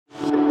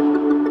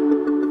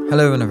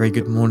Hello and a very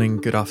good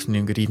morning, good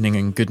afternoon, good evening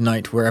and good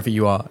night wherever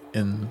you are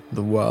in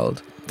the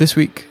world. This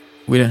week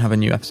we don't have a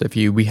new episode for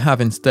you. We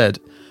have instead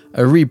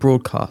a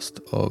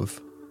rebroadcast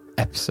of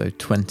episode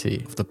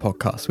 20 of the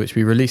podcast, which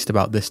we released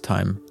about this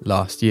time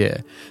last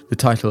year. The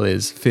title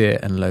is Fear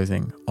and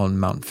Loathing on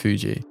Mount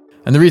Fuji.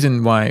 And the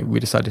reason why we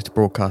decided to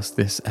broadcast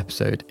this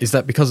episode is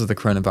that because of the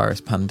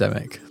coronavirus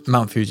pandemic,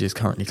 Mount Fuji is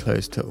currently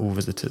closed to all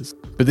visitors.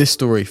 But this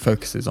story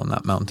focuses on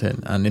that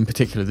mountain, and in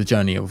particular the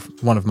journey of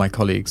one of my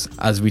colleagues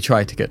as we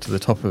try to get to the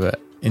top of it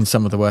in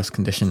some of the worst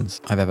conditions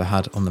I've ever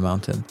had on the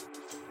mountain.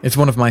 It's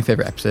one of my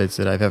favourite episodes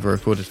that I've ever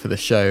recorded for this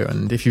show,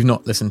 and if you've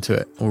not listened to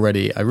it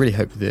already, I really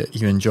hope that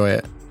you enjoy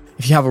it.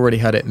 If you have already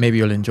heard it, maybe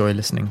you'll enjoy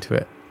listening to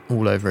it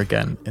all over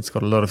again. It's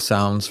got a lot of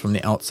sounds from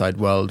the outside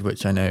world,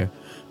 which I know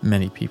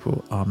many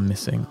people are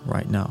missing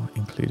right now,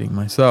 including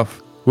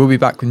myself. We'll be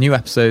back with new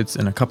episodes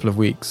in a couple of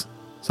weeks,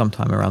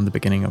 sometime around the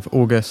beginning of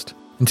August.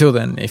 Until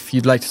then, if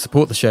you'd like to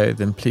support the show,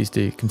 then please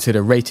do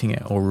consider rating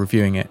it or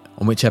reviewing it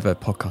on whichever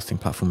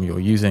podcasting platform you're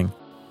using.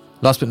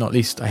 Last but not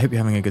least, I hope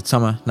you're having a good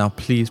summer. Now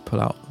please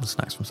pull out the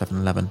snacks from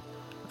 7-Eleven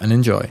and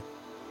enjoy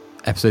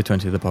episode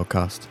 20 of the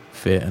podcast,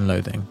 Fear and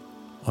Loathing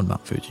on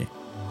Mount Fuji.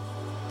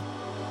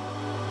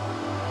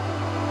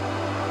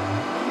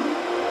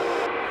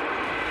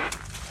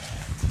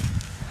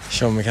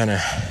 Sean McKenna.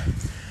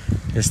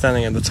 You're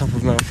standing at the top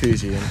of Mount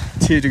Fuji in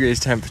 2 degrees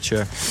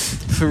temperature,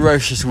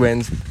 ferocious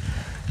winds.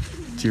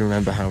 Do you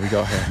remember how we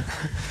got here?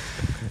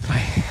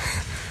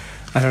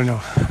 I don't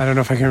know. I don't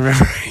know if I can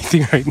remember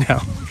anything right now.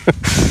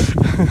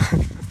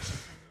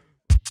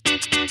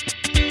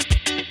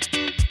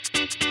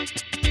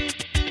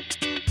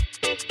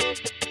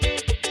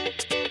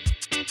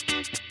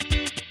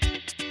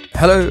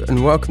 Hello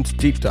and welcome to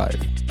Deep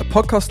Dive, a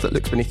podcast that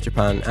looks beneath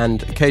Japan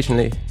and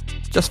occasionally,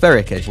 just very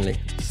occasionally,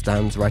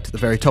 stands right at the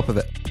very top of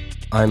it.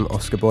 I'm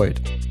Oscar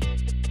Boyd.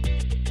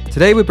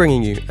 Today we're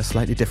bringing you a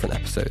slightly different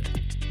episode.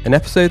 An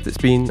episode that's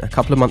been a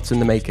couple of months in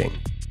the making.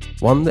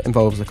 One that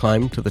involves a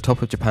climb to the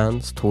top of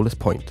Japan's tallest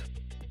point,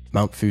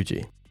 Mount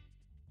Fuji.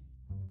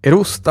 It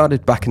all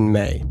started back in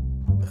May.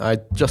 I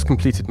just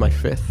completed my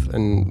 5th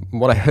and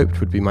what I hoped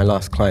would be my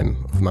last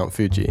climb of Mount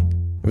Fuji.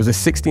 It was a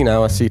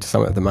 16-hour sea to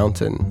summit of the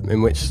mountain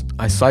in which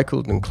I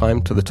cycled and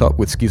climbed to the top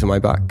with skis on my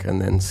back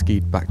and then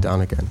skied back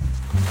down again.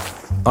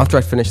 After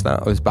I finished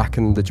that, I was back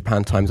in the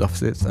Japan Times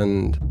offices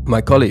and my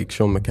colleague,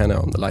 Sean McKenna,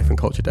 on the Life and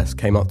Culture desk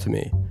came up to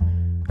me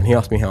and he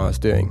asked me how I was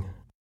doing.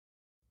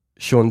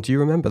 Sean, do you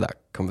remember that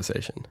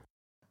conversation?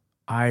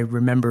 I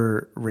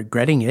remember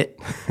regretting it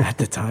at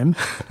the time.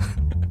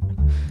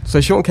 So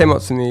Sean came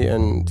up to me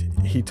and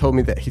he told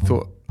me that he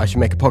thought I should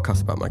make a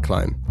podcast about my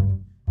climb.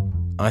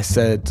 I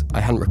said I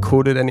hadn't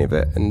recorded any of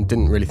it and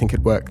didn't really think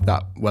it'd work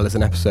that well as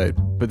an episode.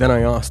 But then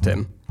I asked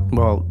him.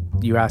 Well,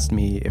 you asked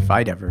me if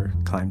I'd ever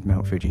climbed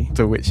Mount Fuji.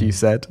 To which you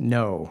said?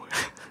 No.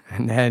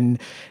 And then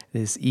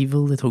this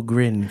evil little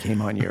grin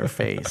came on your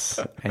face.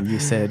 And you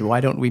said, why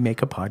don't we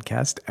make a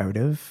podcast out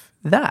of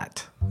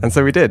that? And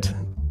so we did.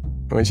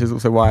 Which is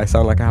also why I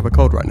sound like I have a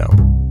cold right now.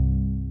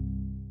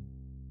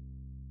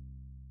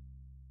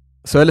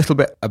 So a little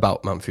bit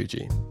about Mount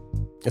Fuji.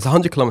 It's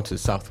 100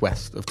 kilometers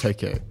southwest of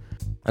Tokyo.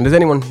 And as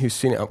anyone who's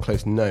seen it up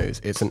close knows,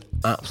 it's an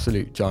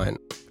absolute giant,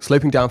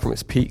 sloping down from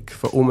its peak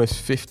for almost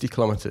 50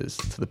 kilometers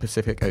to the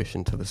Pacific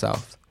Ocean to the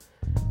south.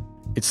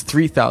 It's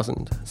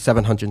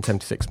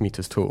 3,776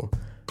 meters tall,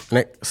 and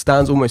it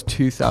stands almost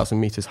 2,000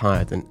 meters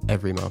higher than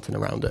every mountain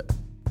around it,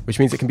 which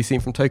means it can be seen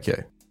from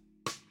Tokyo.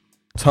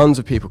 Tons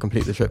of people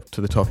complete the trip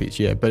to the top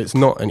each year, but it's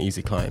not an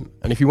easy climb.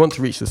 And if you want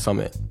to reach the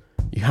summit,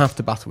 you have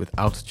to battle with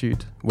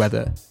altitude,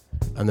 weather,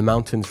 and the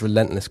mountain's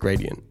relentless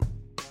gradient.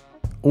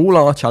 All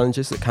are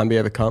challenges that can be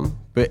overcome,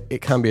 but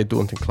it can be a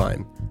daunting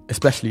climb,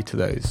 especially to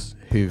those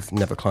who've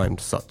never climbed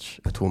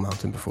such a tall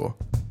mountain before.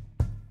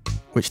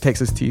 Which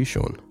takes us to you,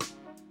 Sean.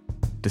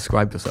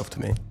 Describe yourself to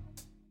me.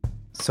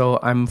 So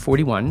I'm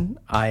 41.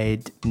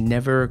 I'd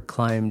never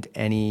climbed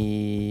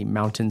any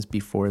mountains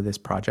before this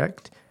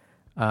project.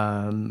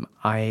 I'm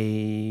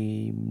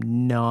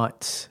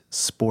not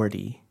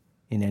sporty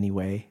in any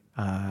way,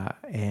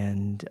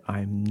 and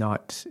I'm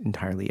not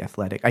entirely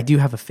athletic. I do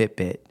have a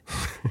Fitbit.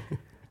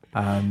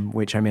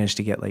 Which I managed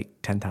to get like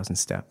 10,000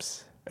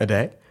 steps. A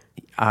day?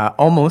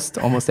 Almost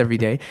every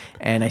day.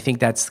 And I think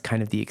that's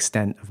kind of the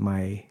extent of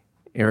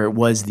it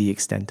was the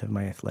extent of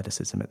my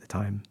athleticism at the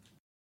time.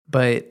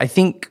 But I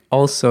think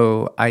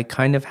also I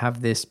kind of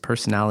have this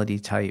personality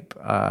type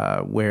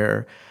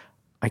where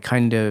I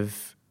kind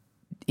of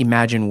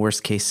imagine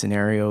worst case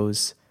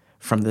scenarios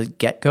from the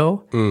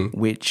get-go,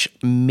 which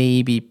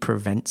maybe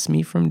prevents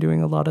me from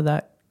doing a lot of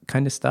that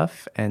kind of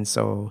stuff. And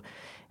so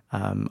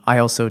I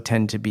also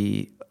tend to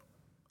be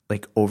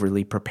like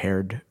overly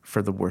prepared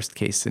for the worst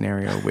case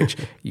scenario, which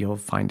you'll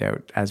find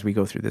out as we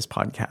go through this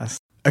podcast.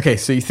 Okay,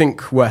 so you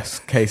think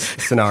worst case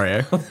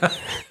scenario.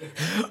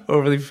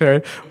 Overly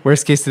prepared,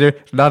 worst case scenario,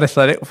 not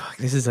athletic. Fuck,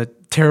 this is a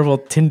terrible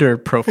Tinder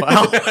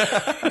profile.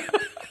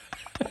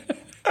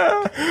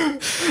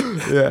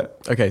 Yeah.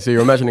 Okay, so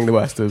you're imagining the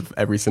worst of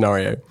every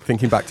scenario.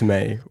 Thinking back to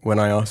May, when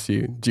I asked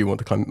you, do you want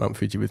to climb Mount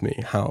Fuji with me?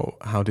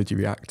 How did you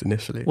react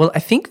initially? Well, I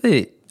think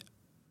that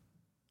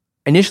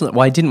initially,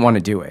 I didn't want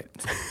to do it.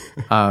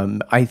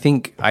 I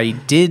think I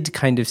did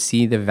kind of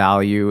see the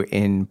value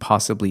in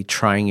possibly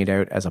trying it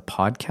out as a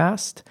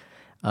podcast,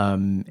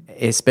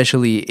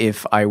 especially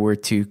if I were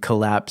to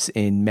collapse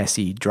in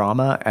messy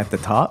drama at the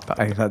top.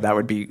 I thought that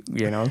would be,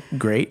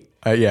 great.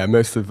 Yeah,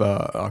 most of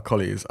our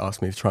colleagues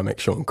asked me to try and make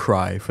Sean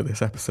cry for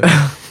this episode.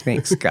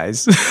 Thanks,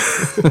 guys.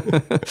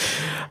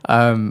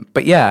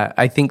 But yeah,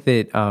 I think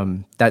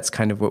that that's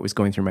kind of what was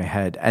going through my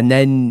head. And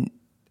then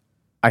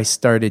I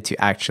started to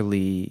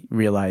actually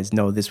realize,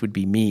 no, this would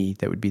be me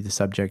that would be the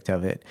subject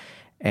of it.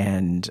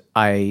 And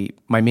my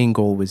main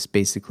goal was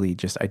basically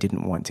just I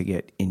didn't want to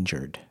get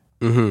injured.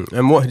 Mm-hmm.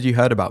 And what had you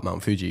heard about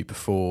Mount Fuji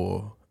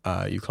before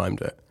you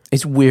climbed it?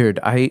 It's weird.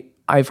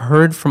 I've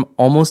heard from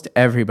almost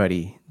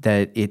everybody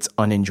that it's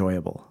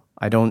unenjoyable.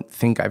 I don't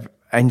think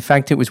in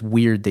fact, it was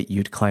weird that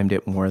you'd climbed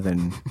it more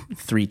than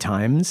 3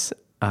 times,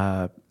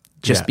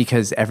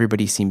 because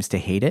everybody seems to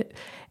hate it.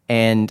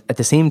 And at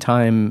the same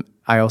time,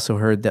 I also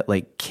heard that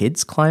like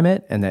kids climb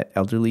it and that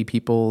elderly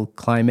people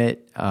climb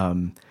it,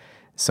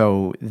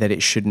 so that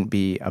it shouldn't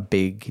be a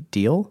big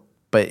deal.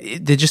 But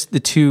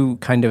the two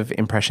kind of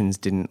impressions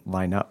didn't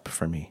line up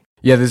for me.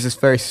 Yeah, there's this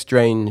very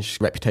strange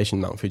reputation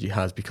Mount Fuji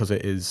has because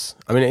it is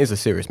a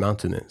serious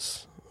mountain.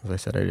 It's, as I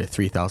said earlier,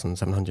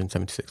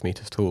 3,776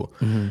 meters tall,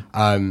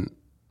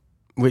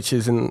 which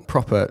is in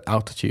proper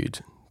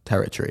altitude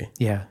territory.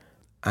 Yeah.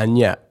 And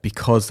yet,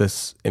 because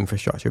there's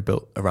infrastructure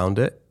built around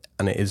it,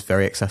 and it is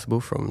very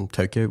accessible from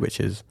Tokyo, which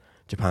is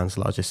Japan's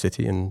largest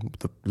city and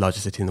the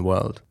largest city in the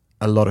world,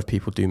 a lot of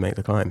people do make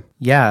the climb.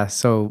 Yeah,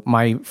 so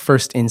my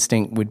first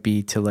instinct would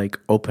be to like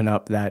open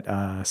up that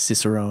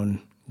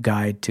Cicerone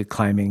guide to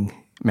climbing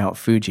Mount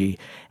Fuji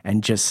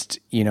and just,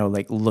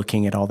 like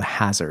looking at all the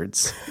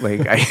hazards.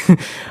 Like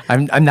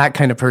I'm that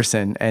kind of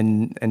person.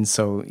 And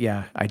so,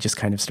 yeah, I just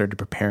kind of started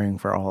preparing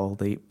for all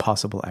the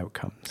possible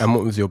outcomes. And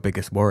what was your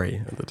biggest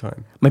worry at the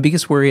time? My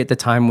biggest worry at the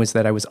time was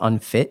that I was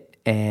unfit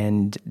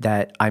and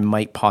that I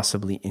might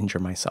possibly injure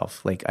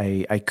myself. Like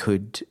I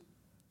could,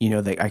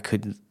 I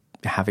could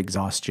have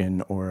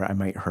exhaustion, or I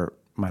might hurt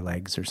my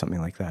legs or something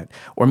like that.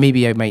 Or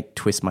maybe I might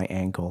twist my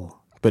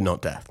ankle. But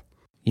not death.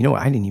 You know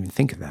what? I didn't even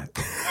think of that.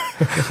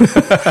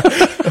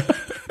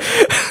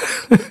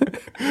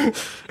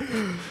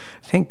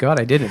 Thank God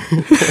I didn't.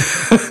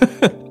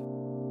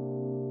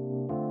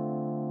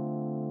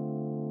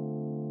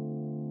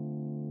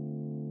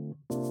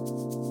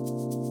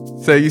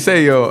 So you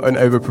say you're an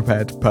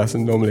over-prepared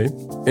person normally.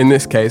 In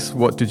this case,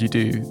 what did you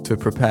do to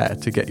prepare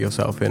to get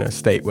yourself in a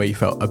state where you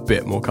felt a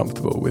bit more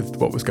comfortable with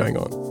what was going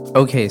on?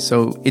 Okay,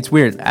 so it's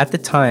weird. At the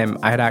time,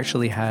 I had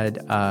actually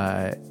had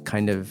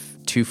kind of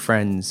 2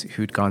 friends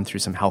who'd gone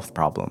through some health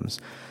problems.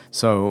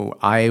 So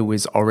I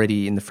was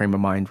already in the frame of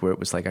mind where it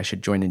was like I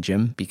should join a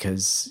gym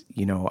because,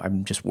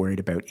 I'm just worried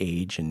about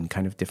age and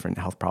kind of different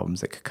health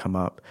problems that could come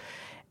up.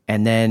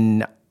 And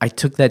then I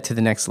took that to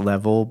the next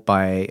level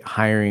by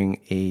hiring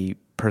a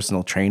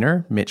personal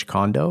trainer, Mitch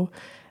Kondo.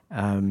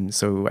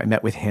 So I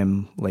met with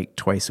him like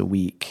twice a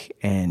week,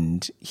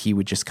 and he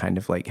would just kind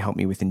of like help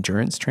me with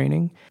endurance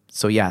training.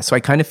 So I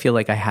kind of feel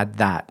like I had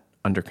that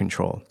under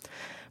control.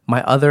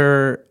 My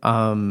other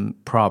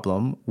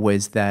problem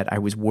was that I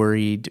was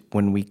worried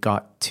when we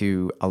got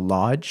to a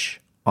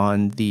lodge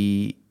on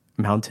the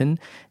mountain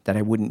that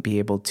I wouldn't be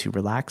able to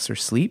relax or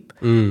sleep.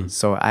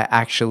 So I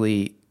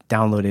actually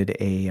downloaded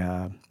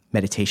a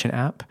meditation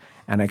app,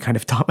 and I kind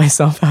of taught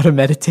myself how to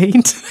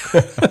meditate.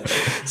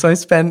 So I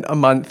spent a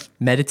month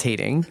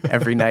meditating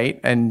every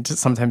night and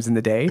sometimes in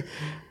the day,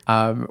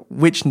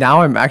 which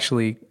now I'm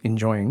actually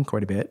enjoying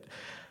quite a bit.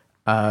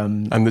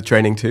 And the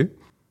training too?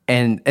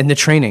 And the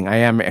training, I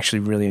am actually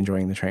really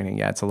enjoying the training.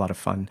 Yeah, it's a lot of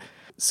fun.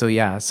 So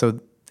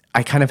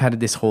I kind of had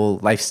this whole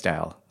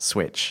lifestyle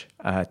switch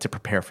to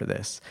prepare for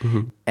this.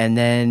 Mm-hmm. And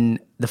then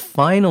the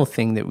final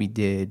thing that we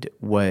did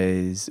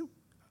was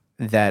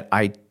that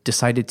I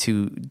decided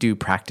to do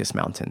practice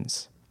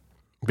mountains.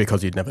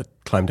 Because you'd never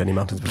climbed any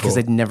mountains before? Because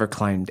I'd never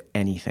climbed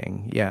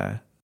anything, yeah.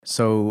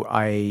 So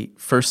I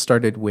first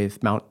started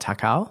with Mount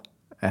Takao,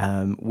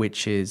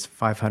 which is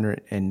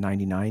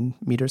 599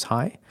 meters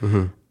high.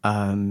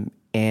 Mm-hmm.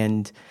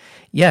 And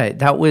yeah,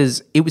 it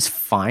was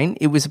fine.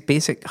 It was a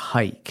basic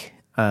hike,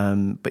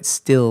 but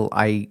still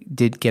I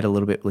did get a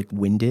little bit like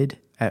winded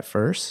at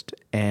first.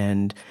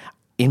 And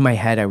in my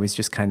head, I was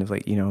just kind of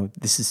like,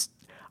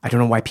 I don't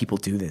know why people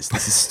do this.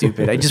 This is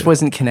stupid. I just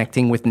wasn't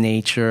connecting with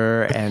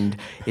nature. And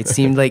it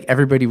seemed like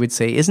everybody would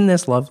say, isn't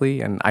this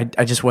lovely? And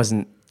I just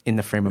wasn't in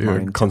the frame of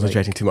mind.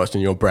 Concentrating too much on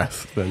your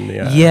breath than the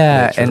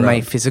and my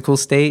physical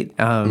state,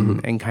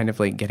 and kind of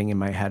like getting in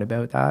my head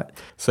about that.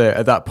 So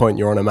at that point,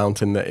 you're on a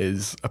mountain that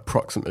is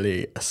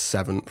approximately a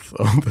 1/7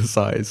 of the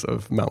size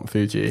of Mount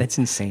Fuji. That's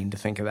insane to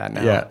think of that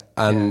now. Yeah,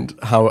 and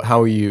how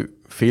are you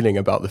feeling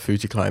about the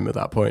Fuji climb at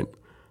that point?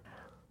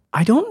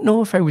 I don't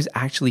know if I was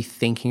actually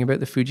thinking about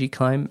the Fuji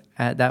climb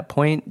at that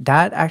point.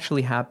 That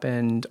actually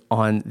happened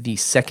on the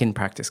second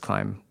practice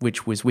climb,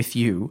 which was with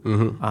you,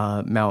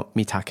 Mount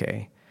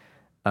Mitake,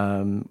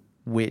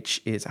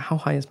 which is, how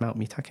high is Mount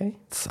Mitake?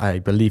 It's, I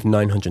believe,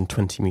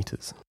 920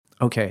 meters.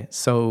 Okay,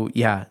 so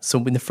yeah.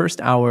 So in the first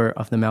hour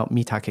of the Mount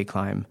Mitake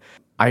climb,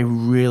 I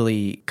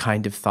really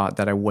kind of thought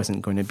that I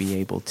wasn't going to be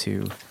able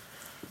to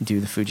do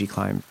the Fuji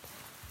climb.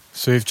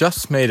 So we've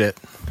just made it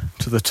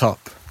to the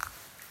top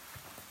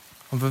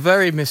of a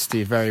very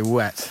misty, very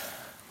wet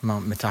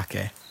Mount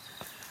Mitake,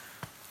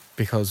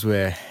 because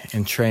we're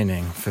in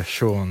training for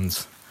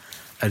Sean's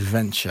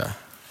adventure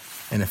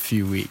in a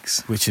few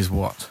weeks, which is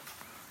what?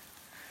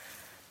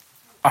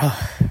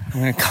 Oh, I'm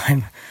going to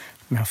climb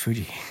Mount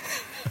Fuji.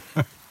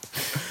 I'm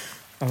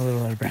a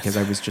little out of breath. Because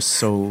I was just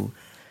so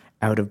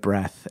out of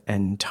breath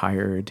and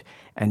tired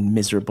and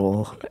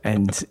miserable,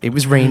 and it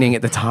was raining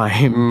at the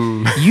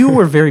time. You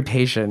were very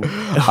patient.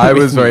 I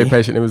was very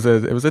patient. It was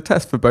a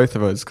test for both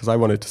of us because I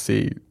wanted to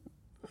see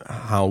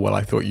how well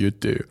I thought you'd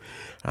do.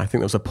 And I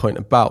think there was a point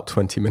about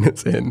 20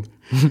 minutes in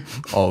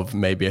of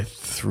maybe a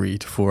 3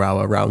 to 4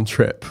 hour round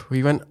trip.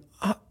 We went,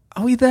 are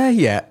we there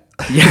yet?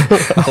 Yeah.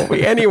 Are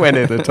we anywhere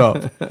near the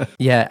top?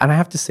 Yeah, and I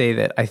have to say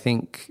that I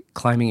think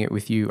climbing it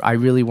with you, I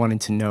really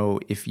wanted to know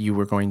if you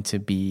were going to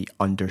be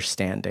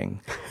understanding,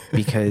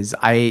 because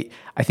I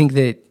think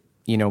that,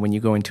 you know, when you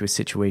go into a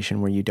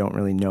situation where you don't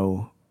really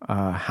know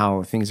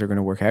how things are going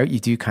to work out, you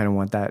do kind of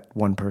want that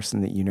one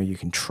person that you know you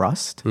can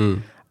trust.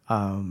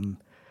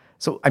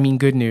 So, I mean,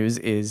 good news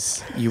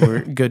is you were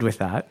good with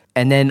that.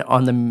 And then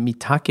on the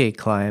Mitake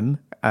climb,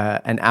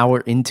 an hour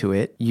into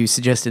it, you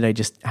suggested I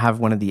just have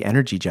one of the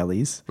energy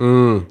jellies.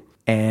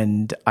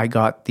 And I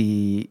got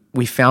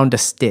we found a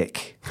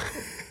stick.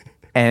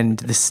 And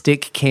the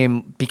stick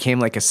became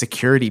like a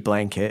security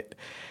blanket.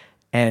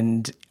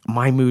 And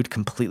my mood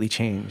completely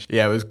changed.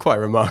 Yeah, it was quite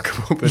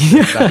remarkable,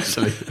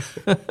 actually.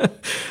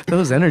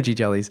 Those energy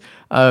jellies.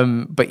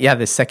 But yeah,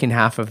 the second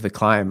half of the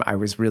climb, I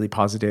was really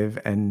positive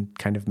and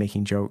kind of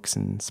making jokes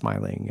and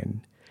smiling.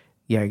 And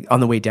yeah, on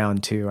the way down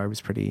too, I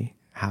was pretty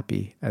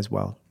happy as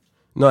well.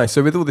 Nice.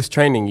 So with all this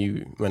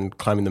training, when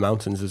climbing the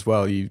mountains as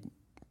well, you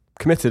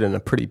committed in a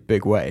pretty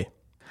big way.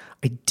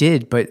 I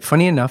did, but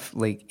funny enough,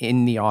 like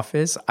in the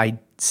office, I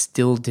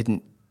still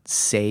didn't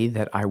say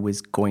that I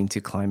was going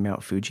to climb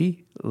Mount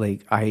Fuji.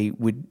 Like I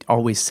would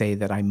always say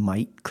that I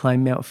might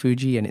climb Mount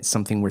Fuji and it's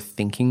something we're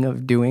thinking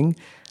of doing.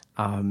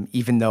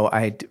 Even though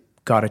I'd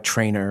got a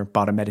trainer,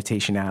 bought a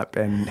meditation app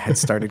and had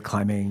started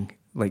climbing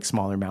like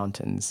smaller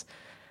mountains.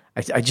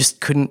 I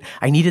just couldn't,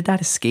 I needed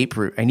that escape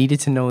route. I needed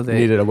to know that. You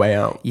needed a way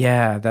out.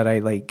 Yeah, that I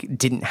like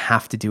didn't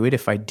have to do it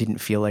if I didn't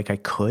feel like I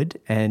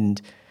could.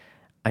 And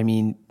I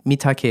mean,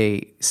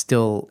 Mitake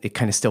it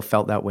kind of still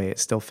felt that way. It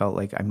still felt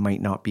like I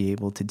might not be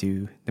able to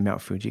do the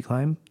Mount Fuji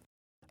climb.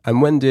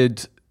 And when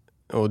did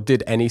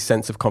any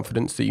sense of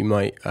confidence that you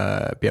might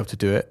be able to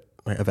do it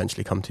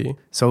eventually come to you?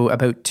 So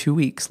about 2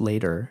 weeks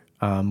later,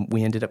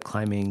 we ended up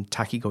climbing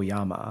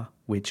Takigoyama,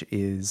 which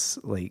is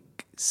like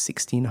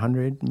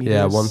 1,600 meters.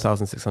 Yeah,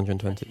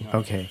 1,620.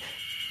 Okay.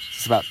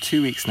 It's about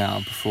 2 weeks now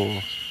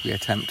before we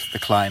attempt the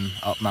climb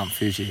up Mount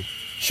Fuji.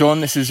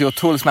 Sean, this is your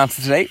tallest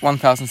mountain to date,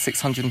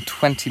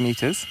 1,620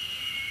 meters.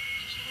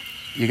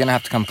 You're going to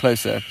have to come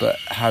closer, but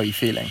how are you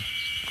feeling?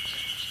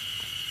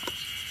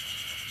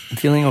 I'm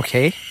feeling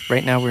okay.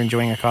 Right now we're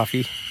enjoying our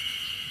coffee,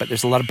 but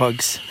there's a lot of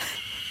bugs.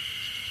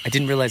 I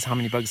didn't realize how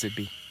many bugs there'd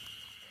be.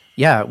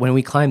 Yeah, when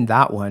we climbed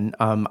that one,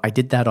 I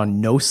did that on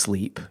no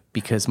sleep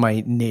because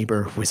my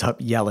neighbor was up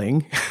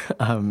yelling.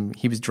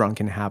 He was drunk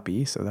and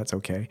happy, so that's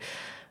okay.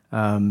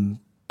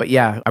 But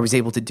yeah, I was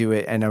able to do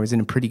it and I was in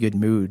a pretty good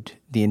mood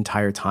the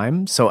entire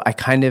time. So I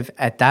kind of,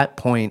 at that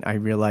point, I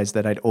realized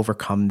that I'd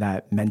overcome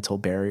that mental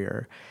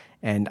barrier.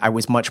 And I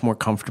was much more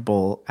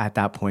comfortable at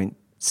that point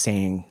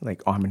saying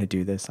like, oh, I'm going to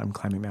do this. I'm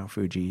climbing Mount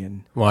Fuji.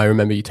 And well, I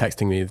remember you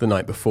texting me the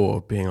night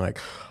before being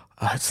like,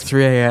 it's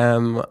 3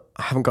 a.m.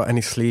 I haven't got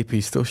any sleep. Are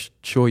you still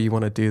sure you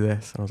want to do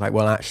this? And I was like,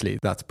 well, actually,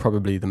 that's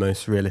probably the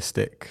most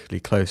realistically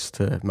close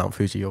to Mount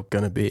Fuji you're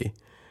going to be.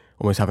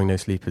 Almost having no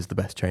sleep is the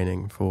best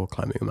training for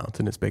climbing a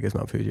mountain as big as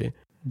Mount Fuji.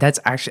 That's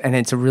actually, and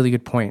it's a really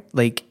good point.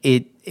 Like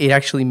it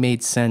actually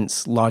made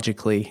sense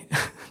logically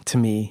to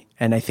me.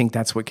 And I think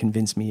that's what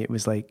convinced me. It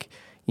was like,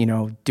 you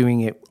know, doing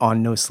it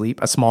on no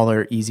sleep, a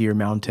smaller, easier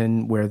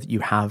mountain where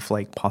you have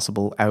like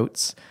possible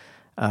outs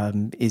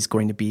is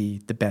going to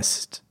be the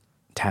best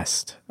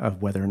test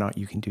of whether or not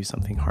you can do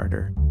something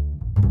harder.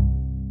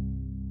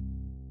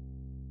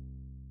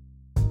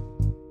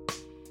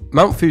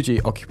 Mount Fuji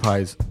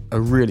occupies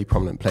a really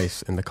prominent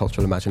place in the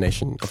cultural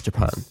imagination of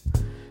Japan.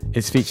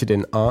 It's featured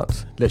in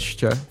art,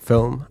 literature,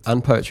 film,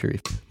 and poetry,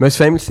 most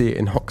famously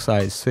in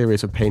Hokusai's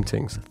series of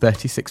paintings,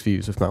 36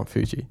 Views of Mount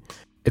Fuji.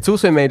 It's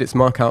also made its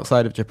mark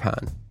outside of Japan,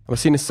 and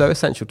was seen as so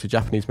essential to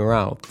Japanese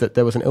morale that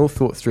there was an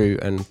ill-thought-through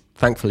and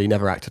thankfully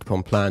never acted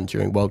upon plan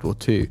during World War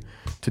II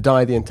to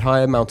dye the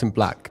entire mountain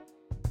black.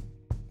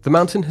 The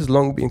mountain has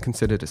long been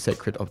considered a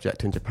sacred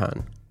object in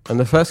Japan, and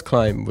the first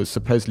climb was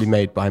supposedly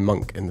made by a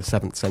monk in the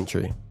 7th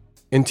century.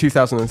 In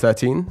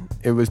 2013,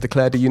 it was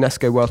declared a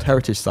UNESCO World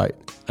Heritage Site,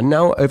 and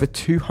now over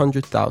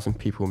 200,000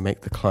 people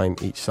make the climb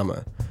each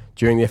summer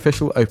during the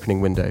official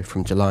opening window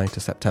from July to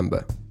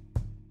September.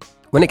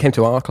 When it came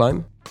to our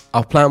climb,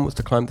 our plan was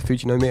to climb the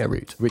Fuji no Miya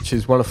route, which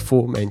is one of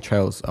 4 main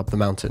trails up the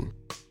mountain.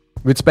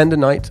 We'd spend a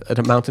night at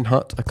a mountain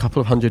hut a couple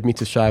of 100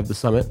 metres shy of the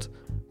summit.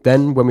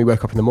 Then, when we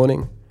woke up in the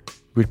morning,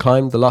 we'd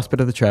climb the last bit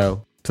of the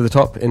trail to the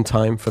top in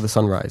time for the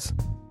sunrise.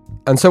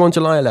 And so on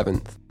July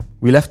 11th,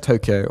 we left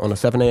Tokyo on a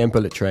 7 a.m.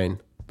 bullet train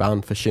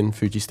bound for Shin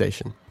Fuji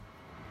Station.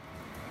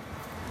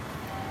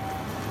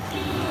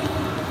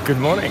 Good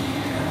morning.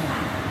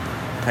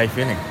 How are you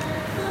feeling?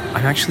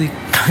 I'm actually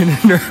kind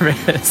of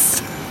nervous.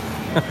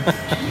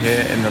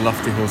 Here in the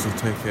lofty halls of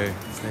Tokyo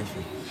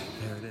Station.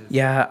 There it is.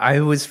 Yeah,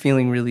 I was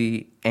feeling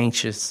really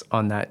anxious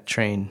on that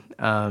train.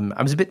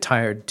 I was a bit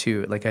tired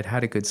too. Like I'd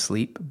had a good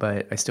sleep,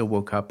 but I still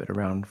woke up at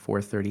around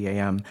 4:30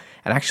 a.m.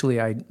 And actually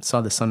I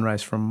saw the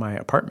sunrise from my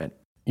apartment.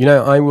 You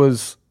know, I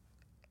was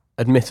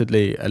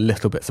admittedly a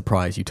little bit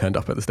surprised you turned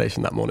up at the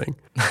station that morning.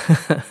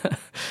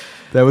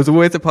 There was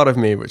always a part of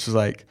me which was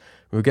like,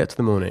 we'll get to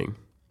the morning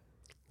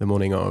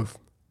of,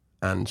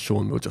 and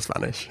Sean will just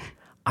vanish.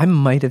 I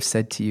might have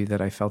said to you that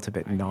I felt a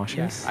bit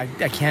nauseous.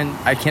 Yeah,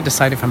 I can't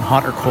decide if I'm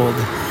hot or cold.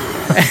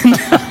 And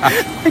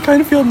I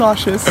kind of feel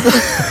nauseous.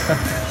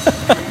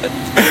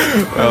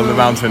 Well, the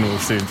mountain will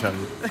soon tell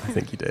you. I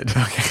think you did.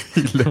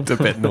 Okay. You looked a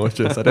bit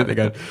nauseous. I don't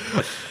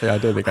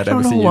think I'd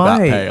ever seen you why.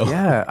 that pale.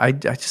 Yeah, I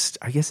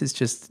guess it's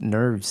just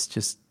nerves,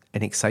 just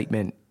an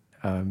excitement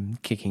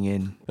kicking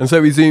in. And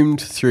so we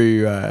zoomed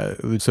through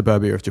the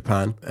suburbia of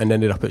Japan and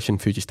ended up at Shin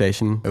Fuji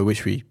Station, at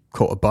which we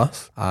caught a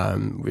bus,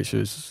 which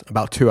was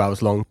about 2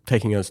 hours long,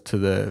 taking us to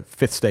the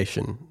 5th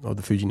station of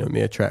the Fuji no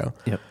Miya Trail.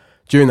 Yep.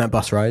 During that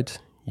bus ride,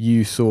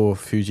 you saw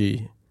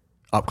Fuji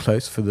up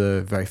close for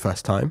the very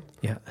first time.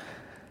 Yeah.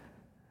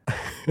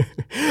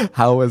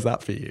 How was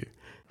that for you?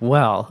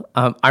 Well,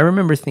 I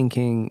remember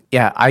thinking,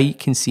 yeah, I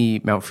can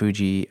see Mount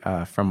Fuji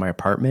from my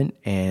apartment,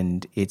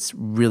 and it's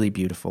really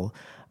beautiful.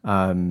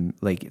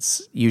 Like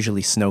it's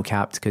usually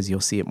snow-capped because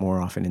you'll see it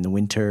more often in the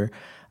winter.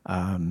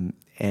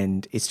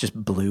 And it's just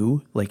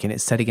blue, like, and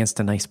it's set against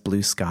a nice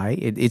blue sky.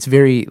 It's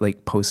very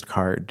like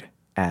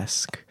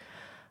postcard-esque.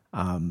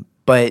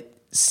 But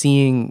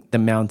seeing the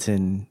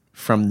mountain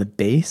from the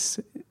base,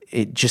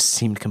 it just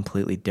seemed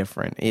completely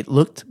different. It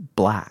looked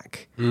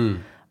black.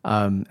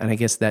 And I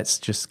guess that's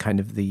just kind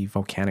of the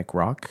volcanic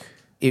rock.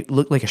 It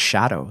looked like a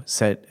shadow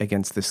set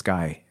against the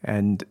sky,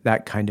 and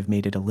that kind of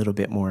made it a little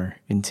bit more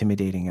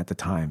intimidating at the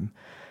time.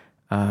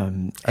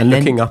 And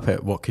looking up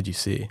it, what could you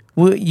see?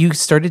 Well, you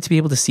started to be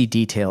able to see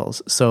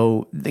details.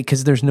 So,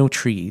 because there's no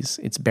trees,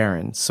 it's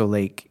barren. So,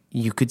 like,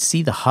 you could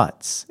see the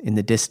huts in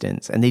the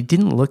distance, and they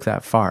didn't look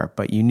that far,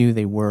 but you knew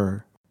they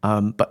were.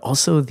 But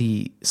also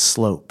the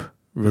slope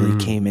really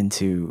came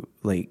into,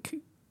 like,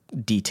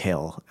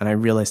 detail, and I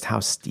realized how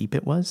steep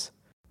it was.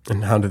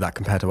 And how did that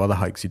compare to other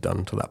hikes you'd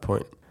done to that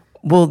point?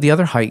 Well, the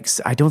other hikes,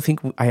 I don't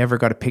think I ever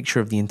got a picture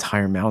of the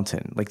entire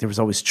mountain. Like, there was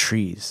always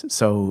trees.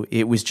 So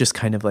it was just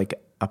kind of like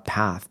a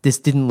path. This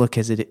didn't look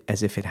as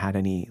if it had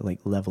any like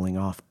leveling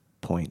off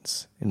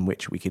points in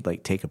which we could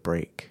like take a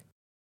break.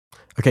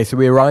 Okay, so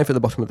we arrive at the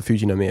bottom of the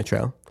Fuji no Miya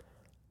Trail.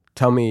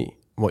 Tell me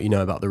what you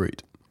know about the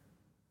route.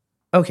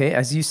 Okay,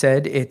 as you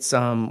said, it's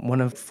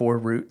one of 4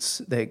 routes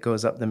that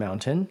goes up the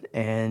mountain,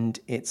 and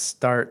it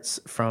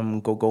starts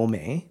from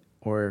Gogome,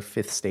 or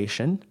 5th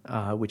station,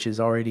 which is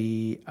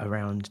already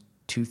around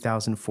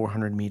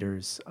 2,400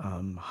 meters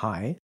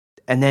high.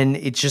 And then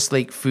it's just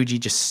like Fuji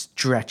just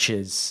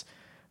stretches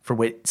for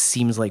what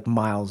seems like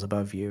miles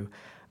above you.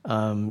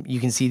 You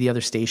can see the other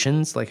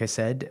stations, like I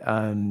said.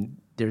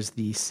 There's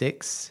the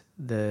 6th,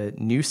 the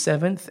new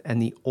 7th,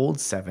 and the old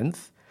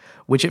 7th,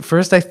 which at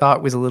first I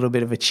thought was a little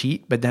bit of a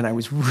cheat, but then I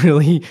was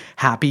really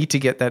happy to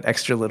get that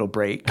extra little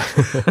break.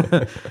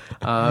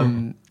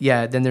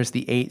 Yeah, then there's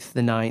the 8th,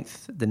 the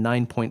 9th, the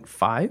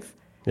 9.5,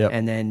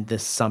 and then the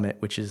summit,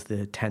 which is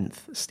the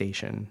 10th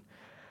station.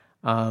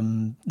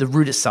 The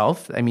route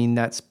itself, I mean,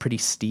 that's pretty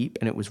steep,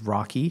 and it was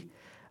rocky.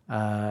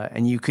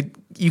 And you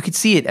could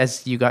see it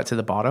as you got to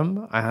the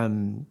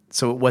bottom.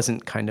 So it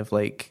wasn't kind of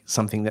like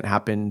something that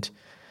happened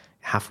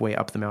halfway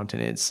up the mountain.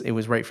 It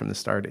was right from the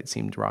start. It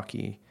seemed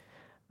rocky.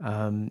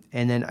 And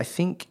then I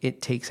think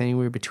it takes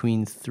anywhere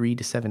between 3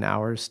 to 7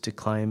 hours to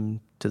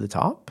climb to the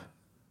top.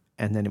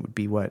 And then it would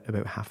be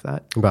about half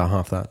that? About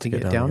half that to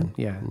get down.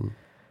 Yeah.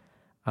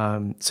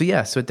 So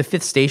at the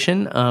 5th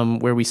station,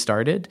 where we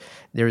started,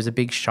 there was a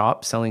big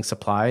shop selling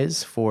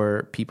supplies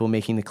for people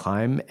making the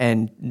climb,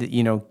 and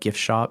gift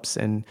shops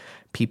and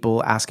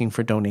people asking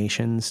for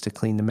donations to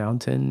clean the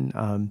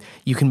mountain.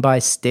 You can buy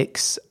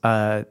sticks.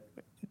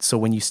 So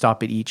when you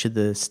stop at each of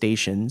the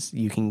stations,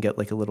 you can get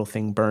like a little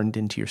thing burned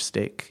into your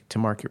stick to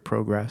mark your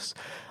progress.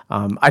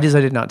 I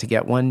decided not to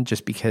get one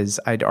just because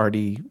I'd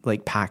already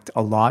like packed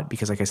a lot,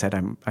 because like I said,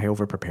 I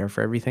over prepare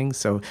for everything.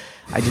 So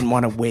I didn't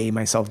want to weigh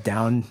myself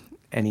down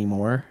any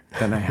more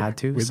than I had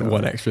to. With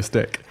one extra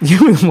stick.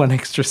 With one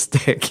extra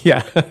stick,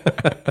 yeah.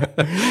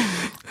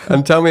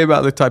 And tell me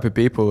about the type of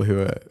people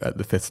who are at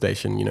the 5th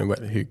station,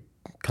 who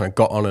kind of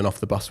got on and off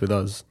the bus with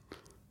us?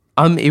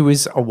 It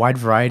was a wide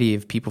variety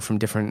of people from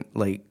different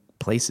like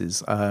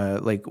places.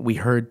 Like we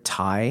heard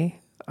Thai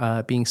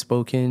being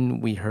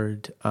spoken. We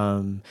heard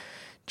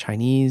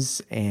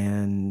Chinese,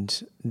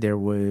 and there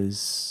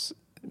was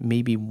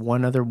maybe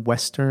one other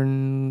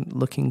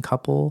Western-looking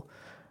couple.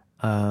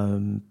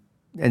 And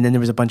then there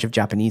was a bunch of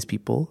Japanese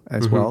people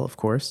as well, of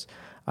course.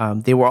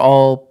 They were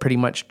all pretty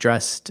much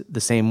dressed the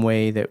same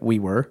way that we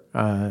were.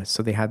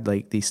 So they had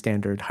like the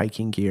standard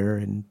hiking gear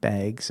and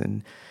bags,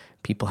 and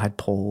people had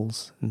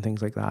poles and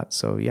things like that.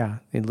 So yeah,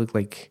 it looked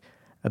like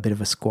a bit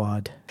of a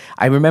squad.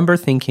 I remember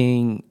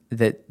thinking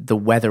that the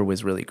weather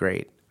was really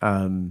great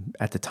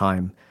at the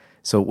time.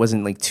 So it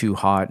wasn't like too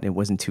hot and it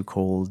wasn't too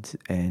cold,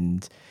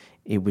 and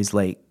it was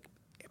like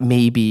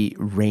maybe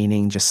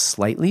raining just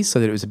slightly so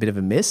that it was a bit of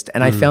a mist.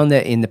 And I found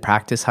that in the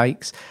practice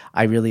hikes,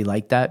 I really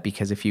like that,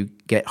 because if you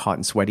get hot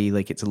and sweaty,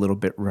 like it's a little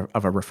bit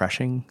of a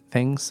refreshing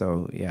thing.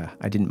 So yeah,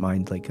 I didn't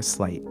mind like a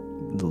slight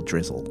little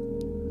drizzle.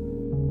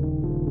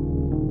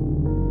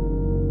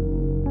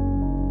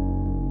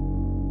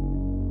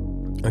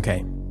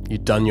 Okay,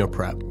 you'd done your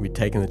prep. We'd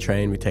taken the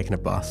train, we'd taken a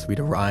bus, we'd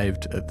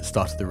arrived at the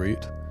start of the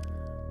route.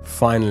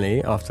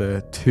 Finally,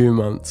 after 2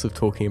 months of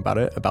talking about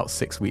it, about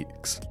 6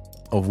 weeks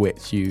of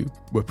which you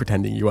were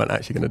pretending you weren't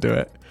actually going to do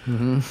it.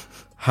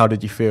 How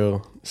did you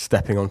feel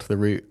stepping onto the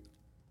route?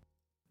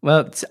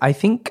 Well, I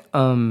think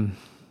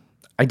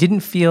I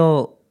didn't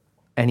feel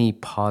any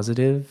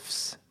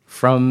positives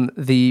from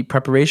the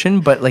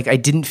preparation, but like I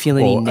didn't feel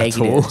any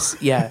negatives.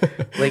 Yeah.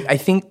 Like I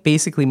think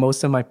basically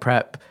most of my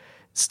prep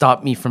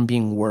stopped me from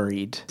being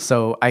worried.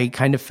 So I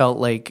kind of felt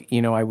like,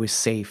 you know, I was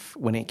safe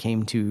when it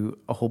came to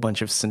a whole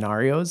bunch of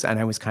scenarios, and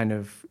I was kind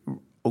of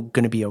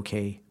going to be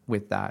okay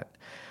with that.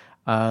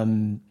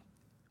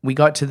 We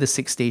got to the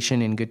 6th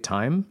station in good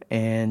time,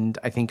 and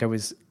I think I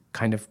was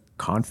kind of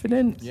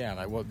confident. Yeah,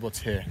 like what's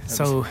here?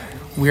 So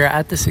we're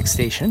at the 6th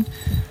station.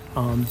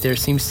 There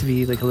seems to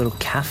be like a little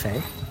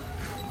cafe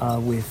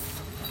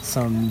with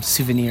some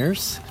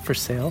souvenirs for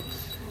sale.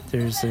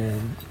 There's a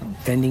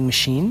vending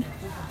machine.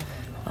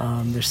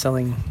 They're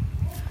selling...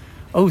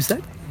 Oh, is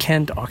that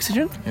canned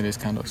oxygen? It is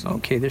canned oxygen.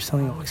 Okay, they're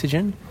selling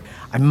oxygen.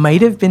 I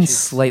might have been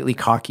slightly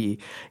cocky,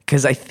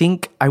 because I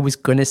think I was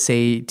going to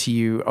say to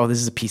you, oh, this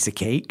is a piece of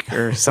cake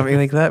or something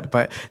like that.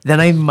 But then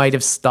I might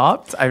have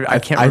stopped. I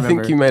can't remember. I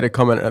think you made a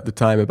comment at the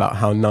time about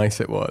how nice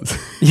it was.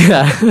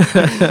 Yeah.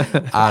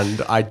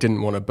 And I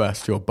didn't want to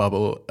burst your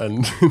bubble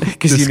and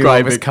because you knew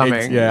it was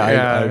coming.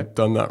 I've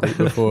done that route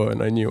before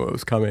and I knew it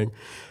was coming.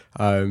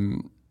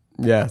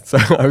 So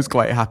I was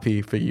quite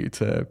happy for you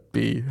to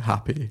be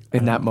happy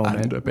in that moment,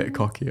 and a bit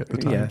cocky at the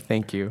time. Yeah,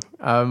 thank you.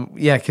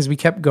 Because we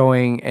kept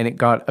going and it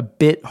got a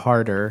bit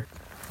harder.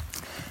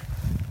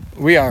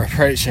 We are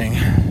approaching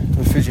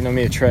the Fuji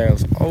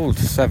Trail's old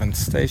 7th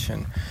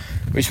station,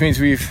 which means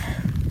we've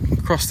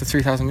crossed the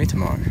 3,000 meter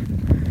mark.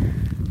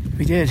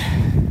 We did.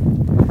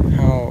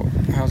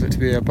 How's it to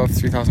be above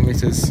 3,000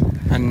 meters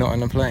and not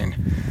in a plane?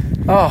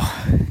 Oh,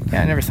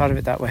 yeah, I never thought of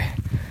it that way.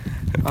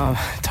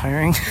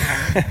 Tiring.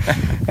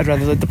 I'd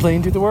rather let the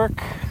plane do the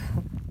work.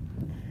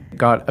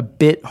 Got a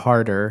bit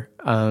harder.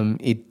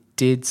 It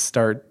did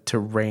start to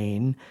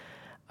rain.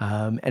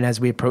 And as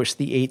we approached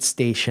the 8th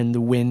station,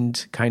 the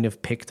wind kind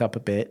of picked up a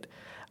bit.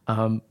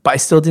 But I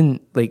still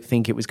didn't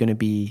think it was going to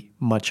be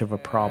much of a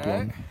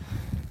problem.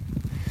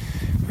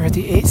 We're at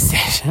the 8th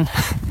station,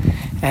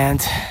 and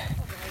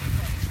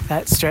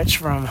that stretch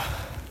from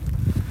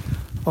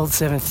Old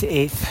 7th to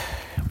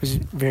 8th was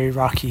very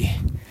rocky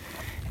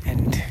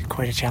and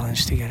quite a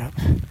challenge to get up.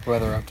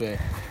 Weather update.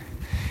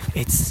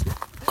 It's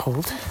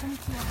cold.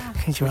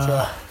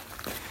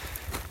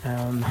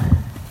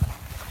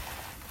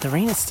 The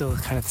rain is still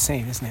kind of the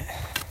same, isn't it?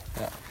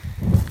 Yeah.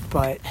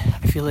 But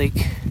I feel like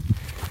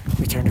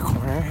we turned a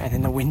corner and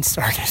then the wind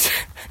started.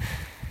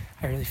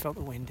 I really felt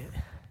the wind hit.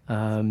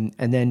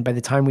 And then by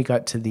the time we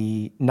got to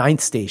the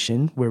 9th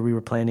station, where we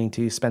were planning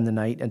to spend the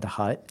night at the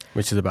hut,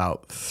 which is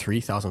about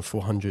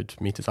 3,400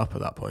 meters up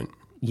at that point.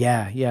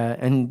 Yeah.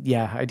 And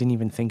I didn't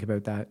even think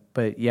about that.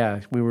 But yeah,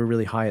 we were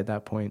really high at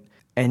that point.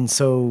 And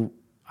so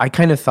I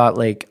kind of thought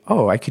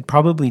I could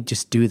probably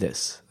just do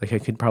this. I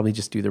could probably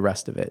just do the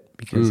rest of it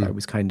because I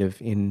was kind of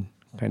in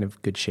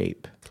good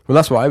shape. Well,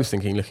 that's what I was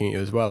thinking looking at you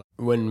as well.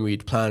 When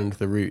we'd planned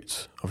the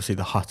route, obviously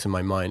the hut in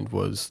my mind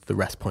was the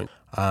rest point,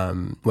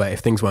 where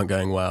if things weren't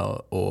going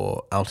well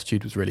or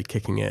altitude was really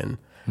kicking in,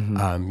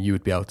 you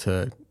would be able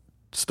to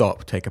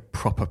stop, take a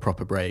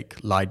proper break,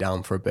 lie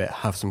down for a bit,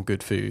 have some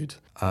good food,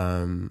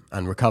 and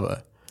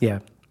recover. Yeah.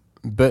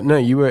 But no,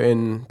 you were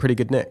in pretty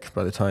good nick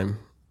by the time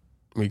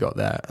we got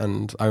there.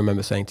 And I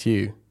remember saying to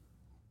you,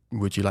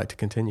 would you like to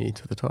continue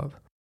to the top?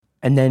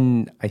 And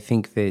then I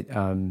think that,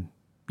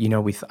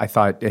 I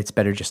thought it's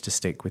better just to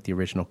stick with the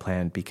original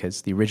plan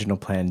because the original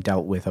plan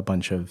dealt with a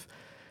bunch of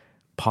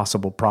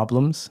possible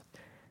problems.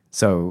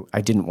 So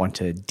I didn't want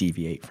to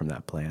deviate from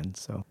that plan.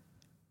 So,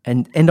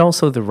 and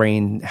also the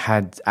rain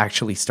had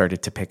actually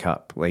started to pick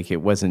up.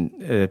 It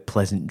wasn't a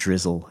pleasant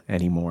drizzle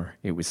anymore.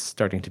 It was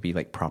starting to be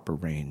proper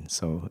rain.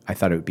 So I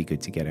thought it would be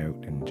good to get out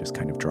and just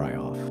kind of dry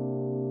off.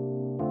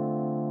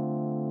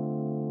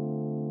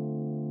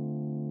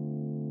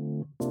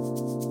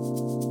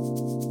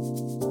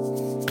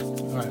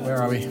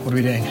 we? What are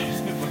we doing?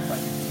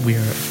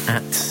 We're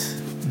at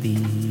the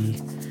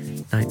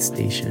night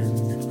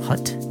station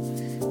hut,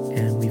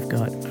 and we've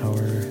got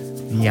our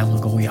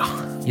Yamagoya.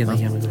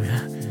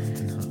 Yamagoya.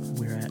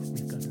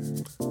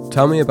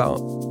 Tell me about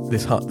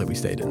this hut that we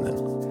stayed in then.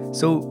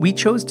 So we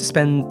chose to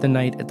spend the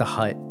night at the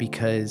hut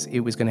because it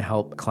was going to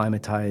help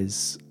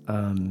acclimatize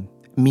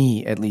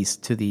me, at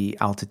least, to the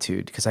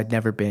altitude, because I'd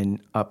never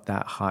been up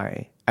that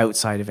high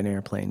outside of an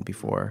airplane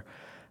before.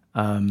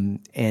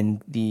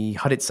 And the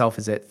hut itself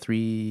is at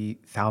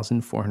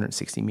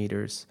 3,460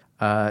 meters.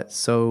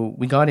 So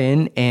we got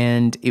in,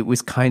 and it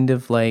was kind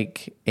of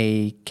like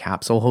a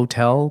capsule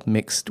hotel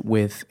mixed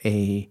with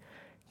a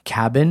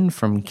cabin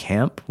from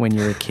camp when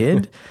you're a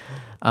kid.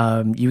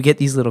 You get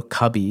these little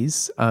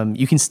cubbies.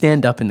 You can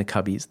stand up in the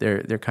cubbies.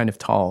 They're kind of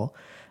tall,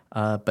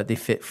 but they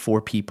fit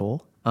 4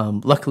 people.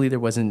 Luckily, there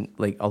wasn't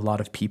like a lot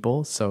of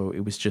people, so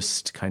it was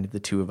just kind of the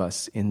 2 of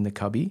us in the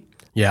cubby.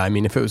 Yeah, I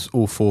mean, if it was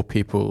all 4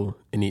 people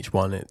in each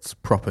one, it's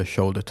proper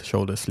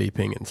shoulder-to-shoulder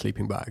sleeping in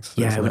sleeping bags.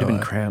 So Yeah, it would have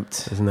been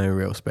cramped. There's no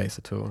real space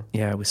at all.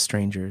 Yeah, with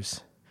strangers.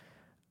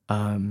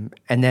 And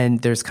then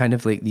there's kind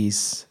of like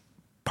these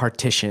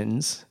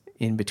partitions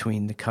in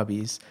between the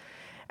cubbies.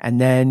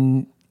 And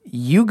then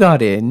you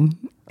got in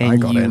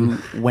and you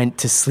went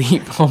to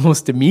sleep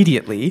almost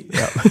immediately.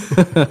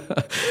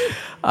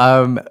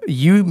 Yep.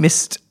 You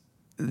missed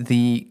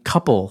the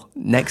couple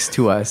next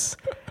to us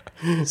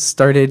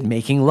started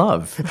making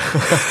love.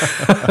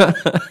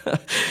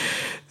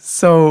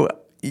 So,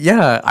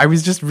 yeah, I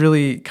was just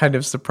really kind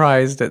of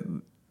surprised at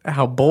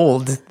how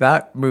bold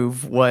that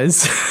move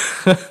was.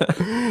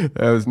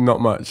 There was not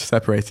much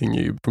separating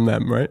you from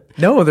them, right?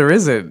 No, there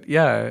isn't.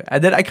 Yeah.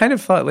 And then I kind of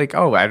thought like,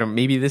 oh,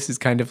 maybe this is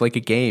kind of like a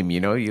game, you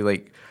know? You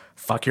like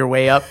fuck your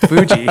way up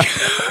Fuji.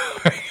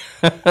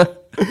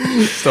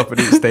 Stop at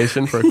each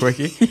station for a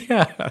quickie.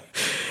 Yeah.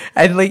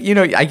 And like, you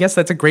know, I guess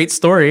that's a great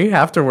story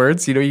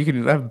afterwards. You know, you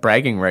can have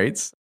bragging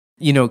rights,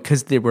 you know,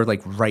 because they were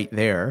like right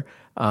there.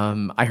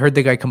 I heard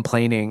the guy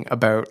complaining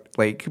about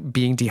like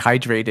being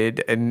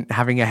dehydrated and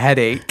having a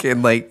headache,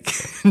 and like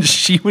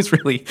she was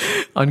really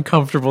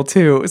uncomfortable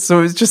too. So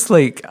it was just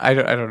like, I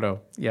don't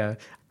know. Yeah.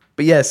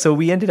 But yeah, so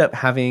we ended up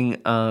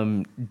having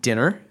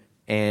dinner,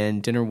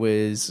 and dinner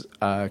was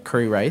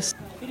curry rice.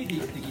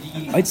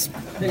 I'd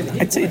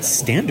say it's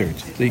standard,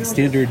 like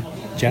standard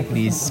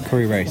Japanese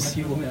curry rice.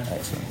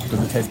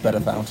 Does it taste better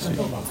for altitude?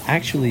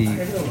 Actually,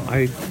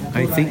 I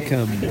think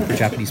for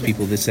Japanese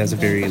people, this has a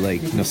very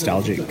like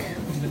nostalgic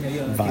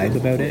vibe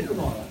about it.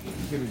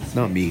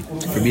 Not me.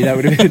 For me, that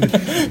would have been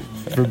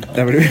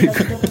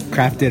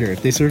craft dinner.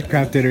 If they served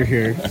craft dinner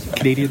here,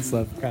 Canadians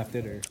love craft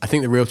dinner. I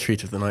think the real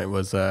treat of the night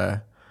was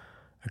a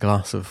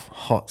glass of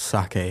hot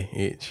sake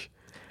each.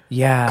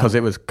 Yeah. Because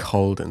it was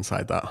cold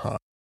inside that hut.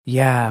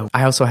 Yeah.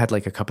 I also had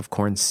like a cup of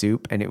corn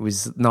soup, and it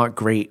was not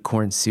great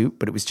corn soup,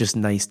 but it was just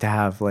nice to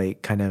have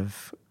like kind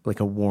of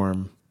like a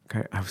warm,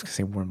 I was going to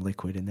say warm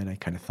liquid, and then I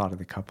kind of thought of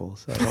the couple.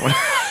 So I don't want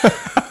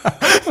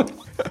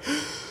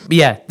But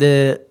yeah,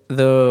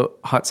 the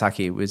hot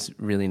sake was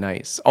really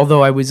nice.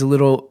 Although I was a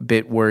little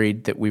bit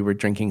worried that we were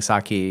drinking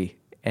sake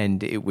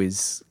and it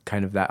was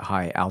kind of that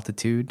high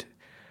altitude.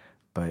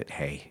 But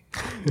hey,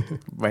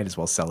 might as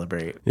well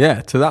celebrate.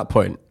 Yeah, to that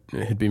point,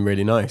 it had been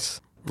really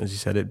nice. As you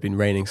said, it had been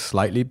raining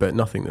slightly, but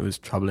nothing that was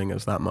troubling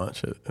us that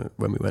much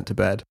when we went to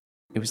bed.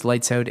 It was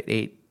lights out at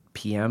 8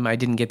 p.m. I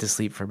didn't get to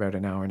sleep for about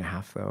an hour and a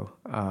half, though.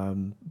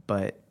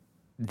 But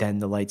then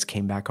the lights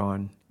came back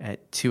on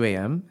at 2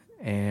 a.m.,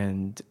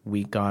 and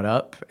we got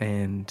up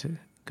and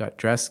got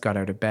dressed, got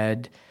out of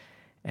bed,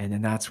 and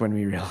then that's when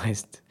we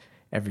realized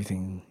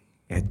everything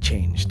had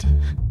changed.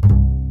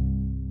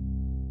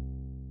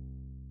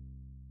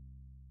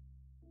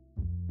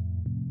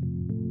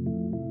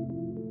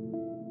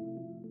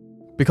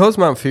 Because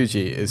Mount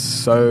Fuji is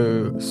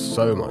so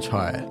much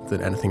higher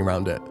than anything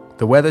around it,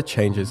 the weather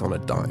changes on a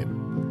dime.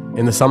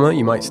 In the summer,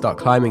 you might start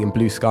climbing in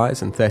blue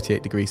skies and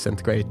 38 degrees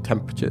centigrade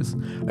temperatures,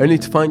 only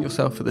to find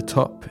yourself at the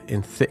top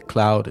in thick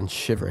cloud and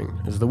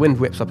shivering as the wind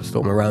whips up a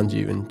storm around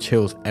you and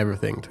chills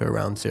everything to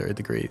around 0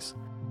 degrees.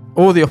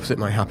 Or the opposite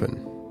might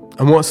happen,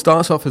 and what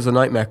starts off as a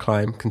nightmare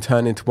climb can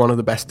turn into one of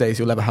the best days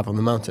you'll ever have on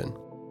the mountain.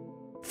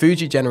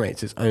 Fuji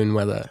generates its own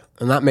weather,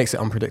 and that makes it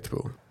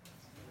unpredictable.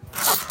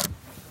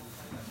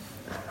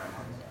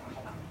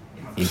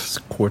 It's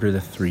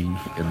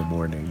 2:45 in the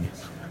morning.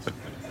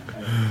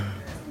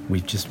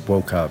 We just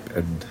woke up,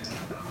 and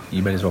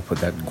you might as well put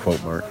that in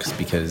quote marks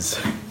because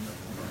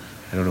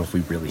I don't know if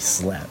we really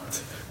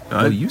slept.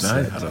 I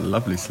slept. had a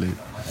lovely sleep.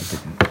 I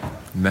didn't.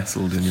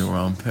 Nestled in your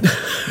armpit.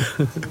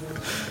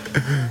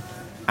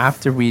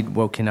 After we'd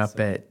woken up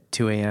at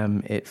 2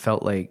 a.m., it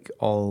felt like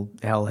all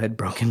hell had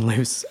broken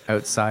loose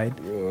outside.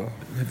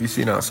 Have you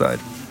seen outside?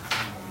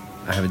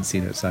 I haven't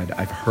seen outside.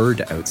 I've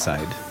heard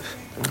outside.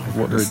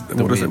 What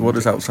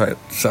does outside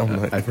sound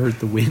like? I've heard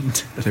the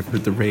wind and I've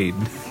heard the rain.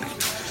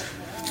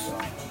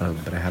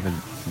 But I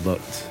haven't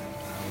looked.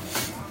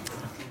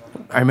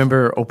 I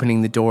remember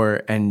opening the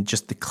door and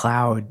just the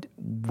cloud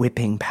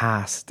whipping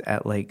past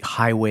at like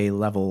highway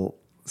level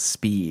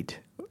speed.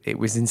 It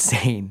was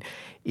insane.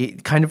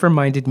 It kind of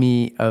reminded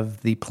me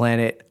of the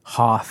planet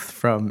Hoth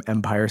from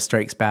Empire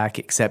Strikes Back,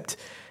 except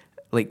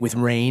like with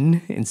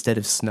rain instead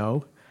of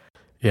snow.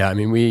 Yeah, I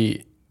mean,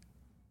 we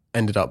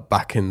ended up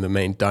back in the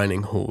main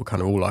dining hall,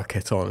 kind of all our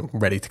kit on,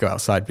 ready to go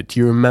outside. But do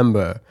you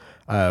remember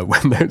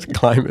when those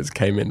climbers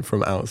came in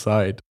from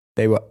outside?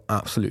 They were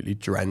absolutely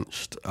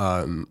drenched,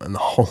 and the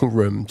whole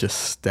room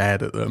just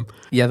stared at them.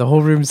 Yeah, the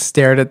whole room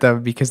stared at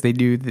them because they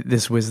knew that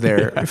this was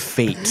their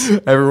fate.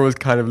 Everyone was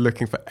kind of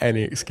looking for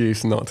any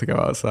excuse not to go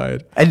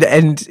outside.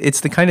 And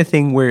it's the kind of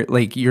thing where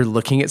like you're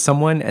looking at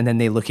someone and then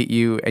they look at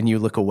you and you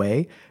look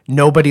away.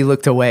 Nobody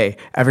looked away.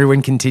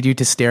 Everyone continued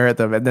to stare at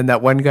them. And then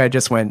that one guy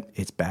just went,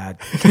 "It's bad."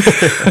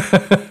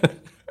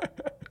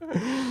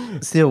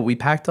 Still, we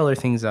packed all our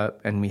things up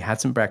and we had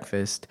some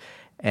breakfast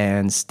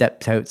and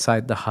stepped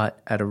outside the hut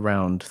at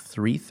around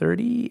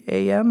 3:30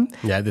 a.m.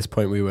 Yeah, at this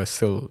point we were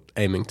still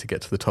aiming to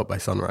get to the top by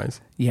sunrise.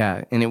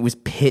 Yeah, and it was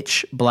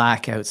pitch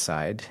black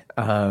outside.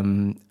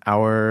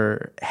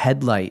 Our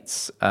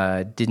headlights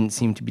didn't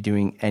seem to be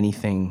doing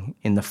anything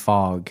in the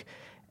fog,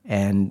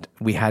 and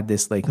we had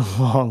this like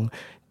long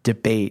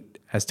debate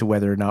as to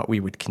whether or not we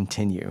would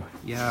continue.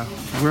 Yeah,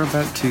 we're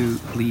about to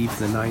leave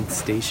the 9th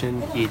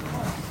station.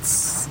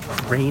 It's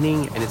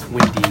raining and it's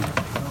windy.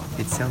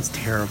 It sounds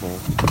terrible.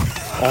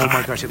 Oh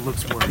my gosh, it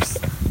looks worse.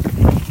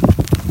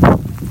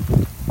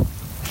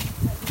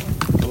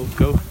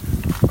 Go.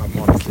 I'm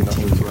honestly not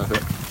losing worth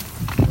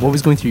it. What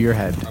was going through your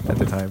head at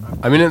the time?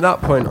 I mean, at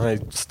that point, I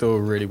still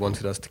really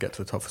wanted us to get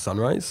to the top for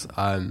sunrise.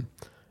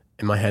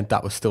 In my head,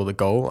 that was still the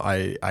goal.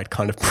 I'd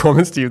kind of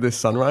promised you this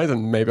sunrise,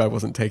 and maybe I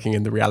wasn't taking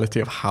in the reality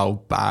of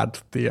how bad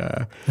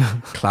the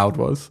cloud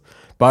was.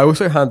 But I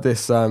also had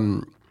this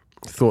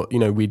thought,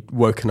 we'd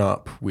woken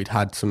up, we'd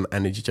had some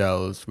energy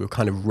gels, we were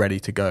kind of ready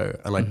to go,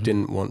 and I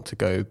didn't want to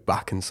go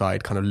back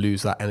inside, kind of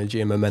lose that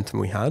energy and momentum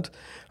we had.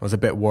 I was a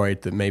bit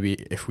worried that maybe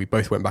if we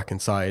both went back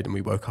inside and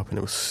we woke up and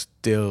it was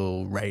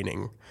still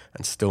raining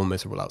and still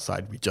miserable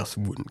outside, we just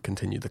wouldn't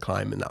continue the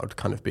climb, and that would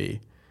kind of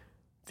be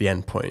the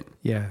end point.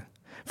 Yeah.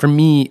 For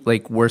me,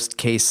 like worst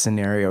case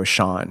scenario,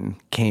 Sean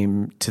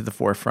came to the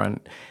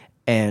forefront,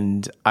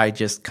 and I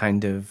just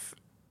kind of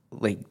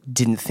like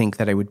didn't think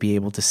that I would be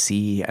able to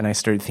see, and I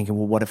started thinking,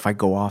 well, what if I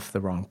go off the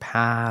wrong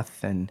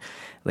path? And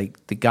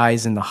like the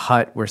guys in the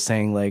hut were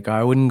saying like,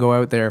 I wouldn't go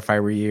out there if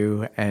I were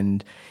you.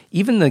 And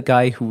even the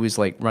guy who was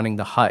like running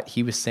the hut,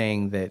 he was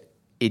saying that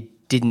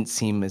it didn't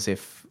seem as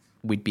if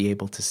we'd be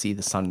able to see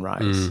the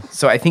sunrise.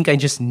 So I think I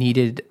just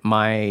needed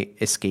my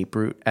escape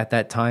route at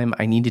that time.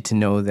 I needed to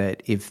know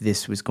that if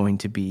this was going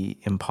to be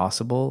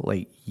impossible,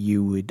 like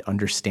you would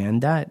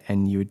understand that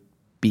and you would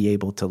be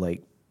able to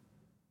like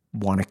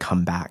want to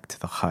come back to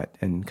the hut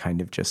and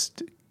kind of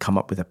just come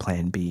up with a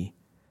plan B.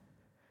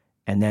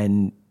 And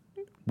then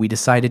we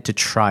decided to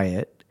try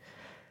it.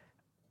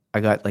 I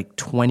got like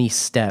 20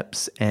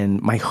 steps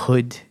and my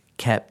hood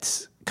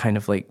kept kind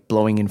of like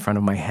blowing in front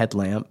of my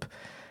headlamp.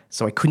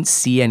 So I couldn't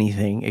see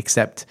anything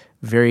except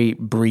very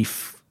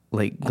brief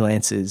like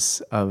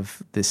glances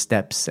of the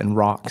steps and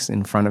rocks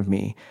in front of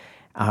me.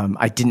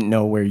 I didn't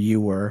know where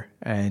you were,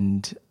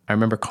 and I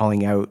remember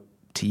calling out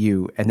to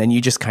you, and then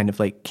you just kind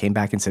of like came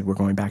back and said, "We're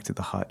going back to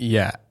the hut."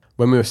 Yeah.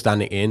 When we were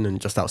standing in and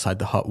just outside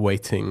the hut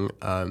waiting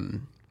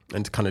and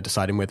kind of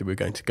deciding whether we were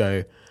going to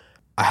go,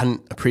 I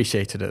hadn't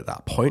appreciated at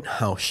that point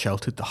how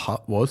sheltered the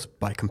hut was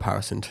by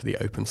comparison to the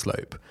open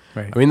slope.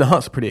 Right. I mean, the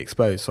hut's pretty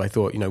exposed, so I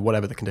thought,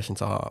 whatever the conditions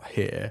are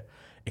here,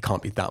 it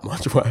can't be that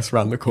much worse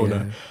around the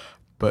corner. Yeah.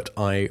 But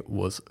I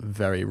was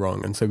very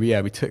wrong. And so,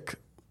 we took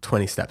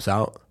 20 steps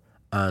out,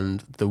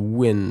 and the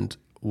wind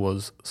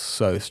was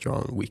so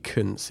strong, we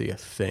couldn't see a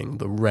thing.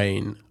 The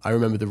rain, I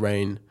remember the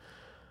rain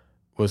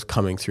was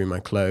coming through my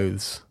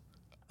clothes.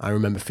 I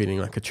remember feeling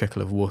like a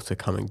trickle of water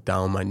coming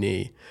down my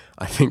knee.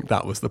 I think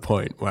that was the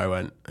point where I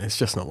went, it's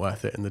just not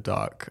worth it in the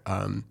dark.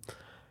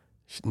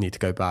 Need to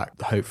go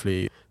back.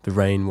 Hopefully the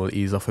rain will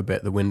ease off a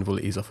bit, the wind will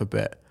ease off a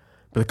bit.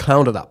 But the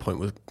cloud at that point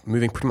was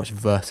moving pretty much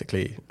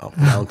vertically up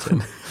the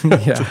mountain.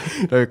 Yeah.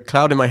 The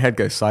cloud in my head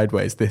goes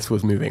sideways. This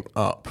was moving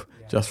up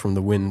just from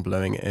the wind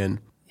blowing it in.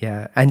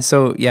 Yeah. And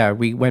so,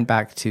 we went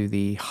back to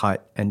the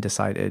hut and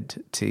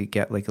decided to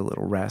get like a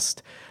little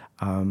rest.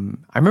 I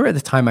remember at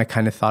the time I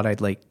kind of thought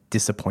I'd like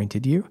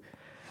disappointed you.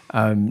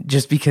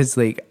 Just because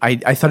like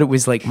I thought it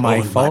was like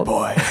my fault.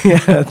 My boy.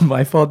 Yeah,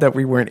 my fault that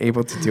we weren't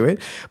able to do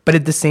it. But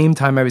at the same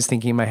time, I was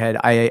thinking in my head,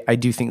 I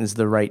do think this is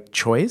the right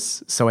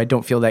choice. So I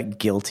don't feel that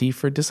guilty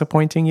for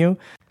disappointing you.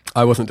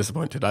 I wasn't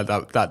disappointed.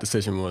 That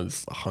decision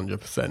was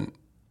 100%.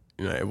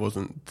 It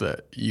wasn't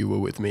that you were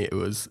with me. It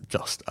was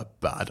just a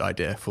bad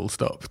idea, full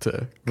stop,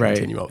 to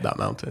continue up that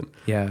mountain.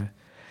 Yeah.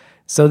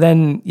 So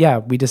then,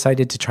 we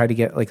decided to try to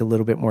get like a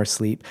little bit more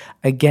sleep.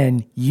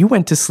 Again, you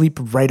went to sleep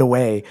right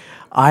away.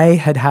 I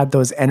had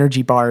those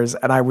energy bars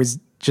and I was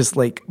just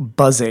like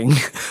buzzing.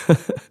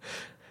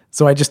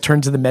 So I just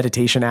turned to the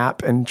meditation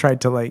app and tried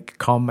to like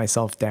calm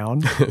myself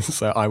down.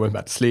 So I went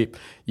back to sleep.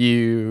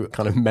 You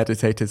kind of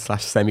meditated /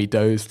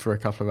 semi-dozed for a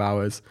couple of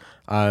hours.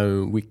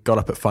 We got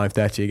up at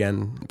 5:30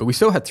 again, but we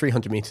still had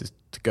 300 meters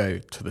to go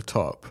to the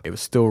top. It was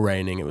still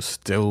raining. It was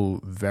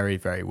still very,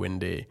 very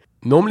windy.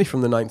 Normally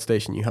from the 9th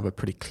station, you have a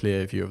pretty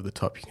clear view of the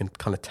top. You can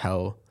kind of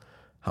tell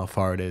how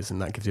far it is,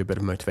 and that gives you a bit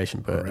of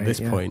motivation. But at this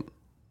point,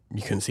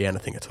 you couldn't see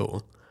anything at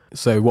all.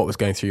 So what was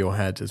going through your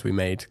head as we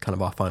made kind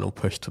of our final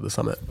push to the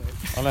summit?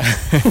 On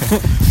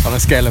a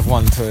scale of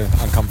 1 to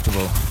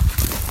uncomfortable,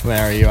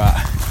 where are you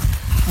at?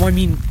 Well, I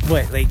mean,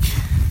 what, like,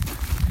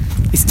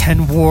 is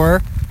 10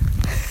 war?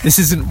 This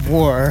isn't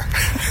war.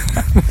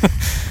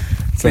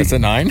 So it's a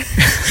 9?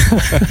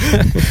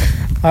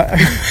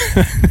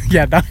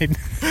 Yeah, 9.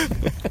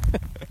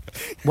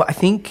 Well, I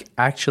think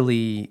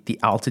actually the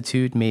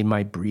altitude made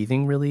my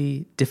breathing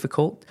really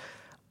difficult.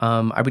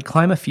 I would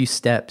climb a few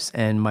steps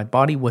and my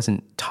body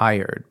wasn't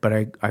tired, but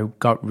I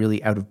got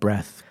really out of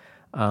breath.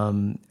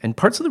 And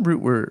parts of the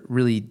route were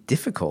really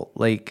difficult.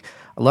 Like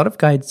a lot of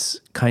guides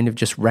kind of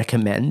just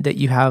recommend that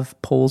you have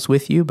poles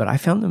with you, but I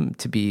found them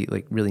to be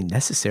like really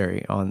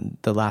necessary on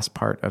the last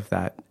part of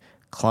that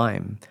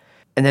climb.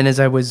 And then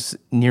as I was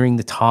nearing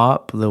the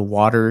top, the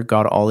water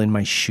got all in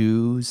my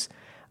shoes.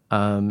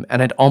 And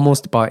I'd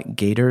almost bought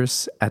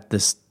gaiters at the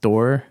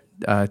store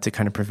to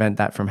kind of prevent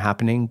that from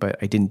happening, but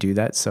I didn't do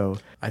that. So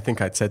I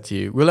think I'd said to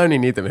you, we'll only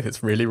need them if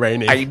it's really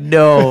raining. I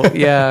know,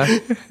 yeah.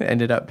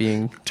 Ended up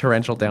being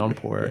torrential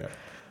downpour.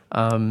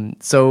 Yeah.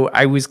 So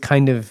I was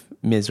kind of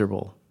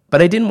miserable,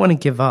 but I didn't want to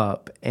give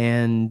up.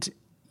 And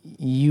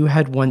you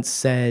had once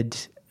said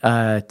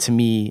to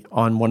me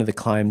on one of the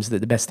climbs that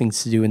the best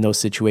things to do in those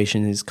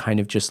situations is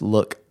kind of just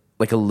look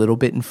like a little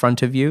bit in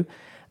front of you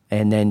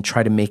and then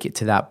try to make it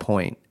to that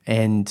point.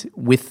 And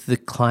with the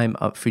climb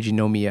up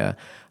Fujinomiya,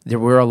 there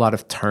were a lot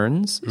of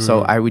turns.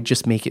 So I would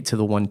just make it to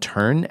the one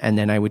turn and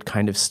then I would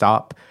kind of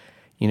stop,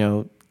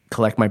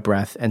 collect my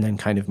breath and then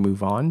kind of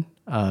move on.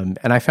 And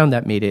I found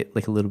that made it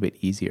like a little bit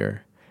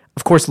easier.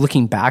 Of course,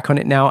 looking back on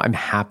it now, I'm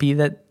happy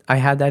that I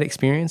had that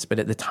experience, but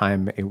at the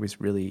time it was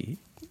really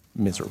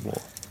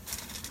miserable.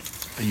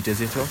 Are you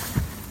dizzy at all?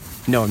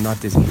 No, I'm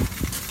not dizzy.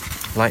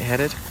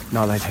 Lightheaded?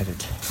 Not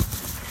lightheaded.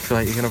 Feel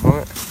like you're going to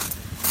vomit?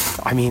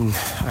 I mean,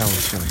 I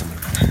always feel like I'm going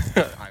to.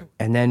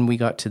 And then we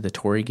got to the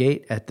Torii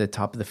Gate at the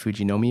top of the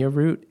Fujinomiya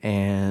route,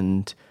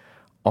 and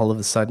all of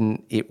a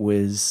sudden it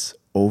was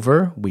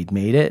over. We'd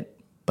made it,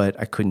 but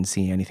I couldn't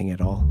see anything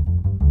at all.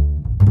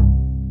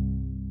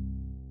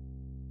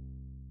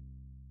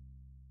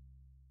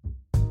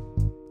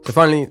 So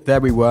finally, there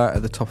we were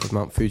at the top of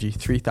Mount Fuji,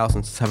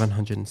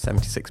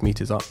 3,776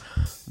 meters up,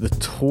 the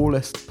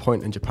tallest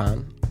point in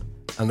Japan,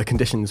 and the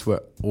conditions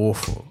were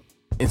awful.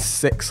 In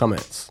 6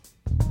 summits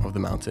of the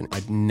mountain,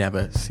 I'd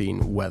never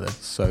seen weather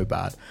so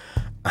bad,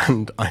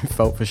 and I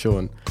felt for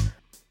Sean.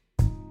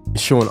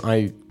 Sean,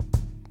 I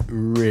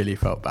really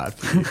felt bad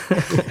for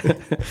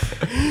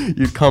you.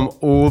 You'd come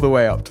all the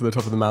way up to the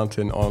top of the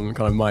mountain on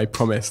kind of my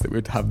promise that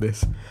we'd have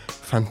this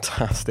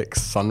fantastic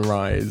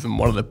sunrise and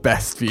one of the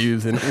best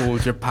views in all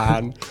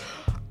Japan,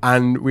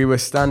 and we were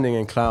standing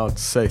in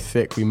clouds so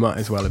thick we might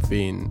as well have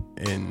been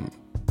in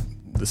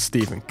the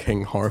Stephen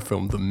King horror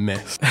film The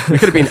Mist. We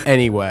could have been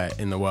anywhere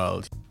in the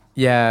world.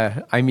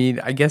 Yeah, I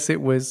mean, I guess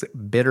it was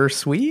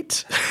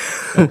bittersweet.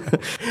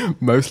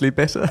 Mostly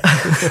bitter.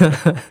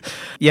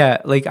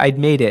 Yeah, like I'd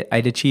made it.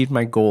 I'd achieved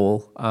my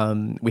goal.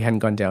 We hadn't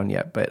gone down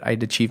yet, but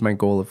I'd achieved my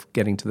goal of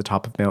getting to the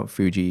top of Mount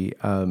Fuji.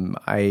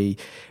 I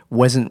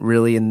wasn't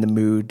really in the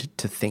mood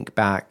to think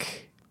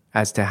back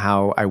as to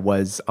how I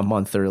was a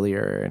month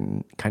earlier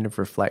and kind of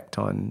reflect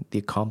on the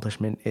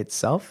accomplishment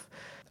itself.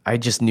 I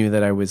just knew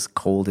that I was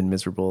cold and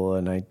miserable,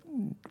 and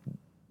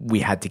we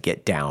had to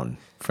get down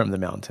from the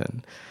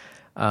mountain.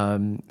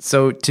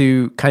 So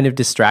to kind of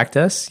distract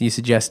us, you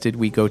suggested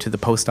we go to the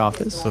post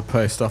office. The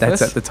post office?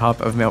 That's at the top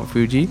of Mount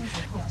Fuji.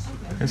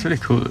 It's really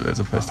cool that there's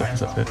a post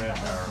office up here.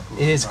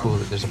 It is cool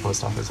that there's a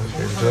post office up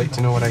here. Would you like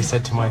to know what I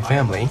said to my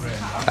family? Do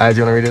you want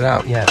to read it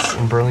out? Yes,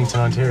 in Burlington,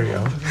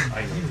 Ontario.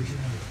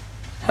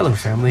 Hello,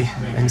 family.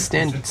 I'm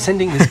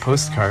sending this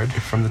postcard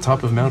from the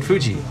top of Mount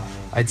Fuji.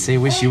 I'd say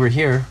wish you were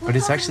here, but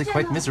it's actually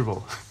quite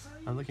miserable.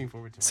 I'm looking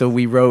forward to it. So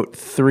we wrote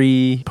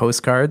 3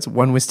 postcards.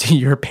 One was to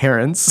your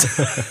parents,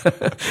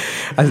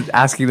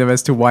 asking them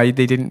as to why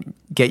they didn't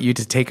get you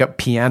to take up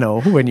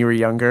piano when you were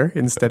younger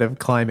instead of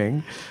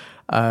climbing.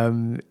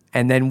 And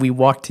then we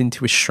walked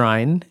into a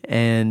shrine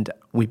and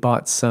we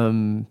bought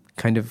some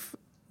kind of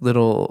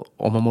little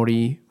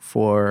omamori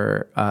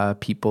for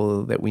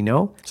people that we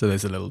know. So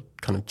there's a little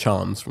kind of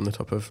charms from the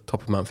top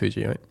of Mount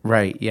Fuji, right?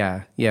 Right,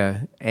 yeah.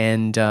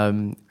 And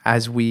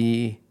as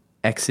we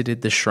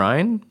exited the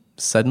shrine,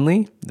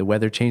 suddenly the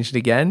weather changed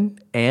again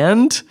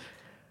and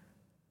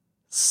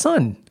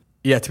sun.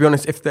 Yeah, to be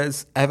honest, if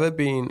there's ever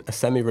been a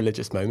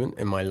semi-religious moment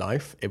in my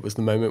life, it was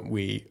the moment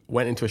we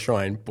went into a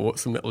shrine, bought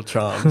some little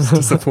charms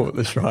to support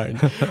the shrine,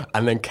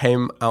 and then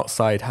came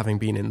outside having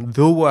been in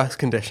the worst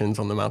conditions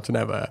on the mountain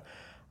ever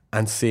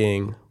and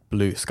seeing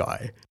blue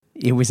sky.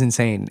 It was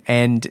insane.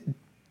 And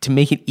to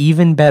make it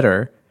even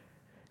better,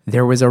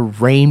 there was a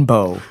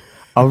rainbow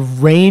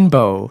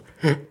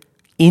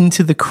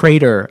into the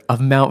crater of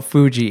Mount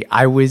Fuji.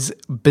 I was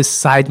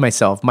beside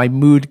myself. My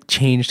mood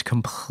changed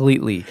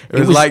completely.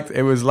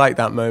 It was like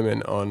that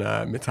moment on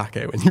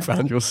Mitake when you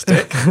found your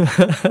stick.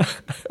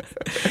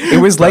 It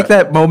was like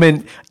that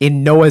moment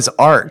in Noah's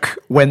Ark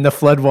when the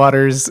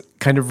floodwaters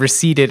kind of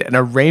receded and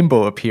a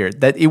rainbow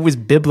appeared. That it was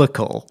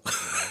biblical.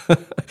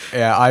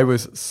 Yeah, I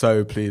was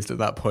so pleased at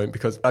that point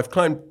because I've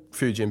climbed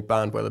Fuji in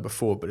bad weather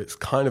before, but it's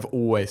kind of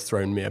always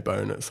thrown me a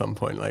bone at some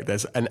point. Like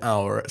there's an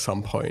hour at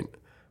some point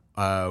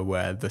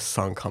where the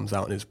sun comes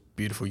out and it's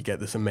beautiful. You get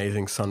this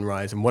amazing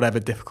sunrise, and whatever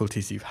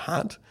difficulties you've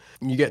had,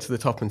 you get to the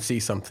top and see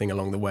something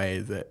along the way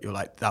that you're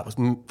like,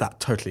 that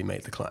totally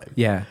made the climb.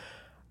 Yeah.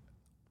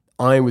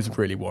 I was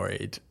really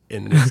worried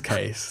in this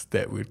case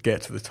that we'd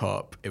get to the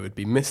top, it would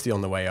be misty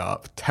on the way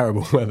up,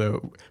 terrible weather,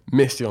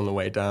 misty on the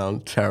way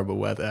down, terrible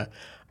weather,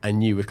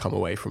 and you would come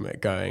away from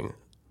it going,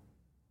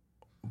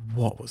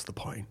 what was the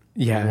point?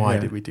 Yeah. Why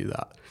did we do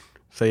that?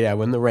 So yeah,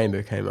 when the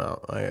rainbow came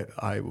out,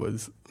 I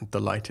was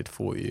delighted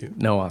for you.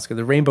 No, Oscar,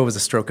 the rainbow was a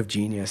stroke of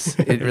genius.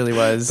 It really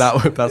was.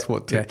 That's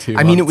what took 2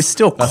 months. I mean, it was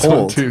still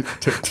cold. That's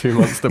what took 2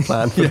 months to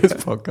plan for this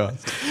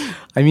podcast.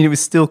 I mean, it was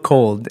still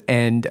cold.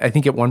 And I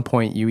think at one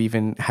point you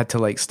even had to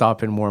like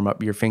stop and warm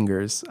up your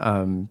fingers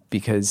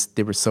because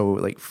they were so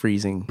like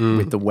freezing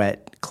with the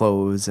wet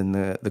clothes and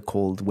the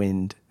cold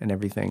wind and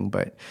everything.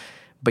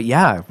 But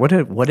yeah, what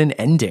an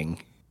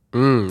ending.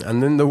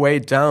 And then the way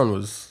down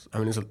was, I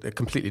mean, it's a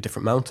completely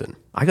different mountain.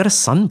 I got a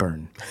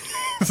sunburn.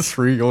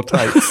 Through your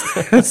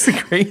tights. That's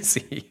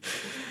crazy.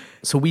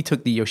 So we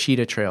took the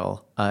Yoshida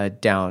Trail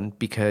down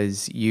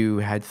because you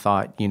had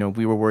thought,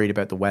 we were worried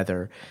about the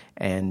weather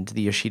and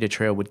the Yoshida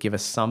Trail would give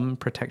us some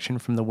protection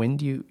from the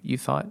wind, you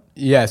thought?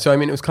 Yeah, so I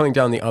mean, it was coming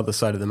down the other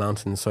side of the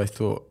mountain, so I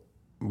thought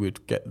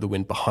we'd get the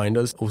wind behind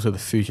us. Also, the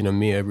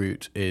Fujinomiya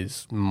route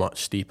is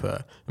much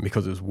steeper, and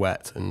because it was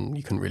wet and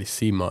you couldn't really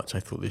see much, I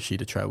thought the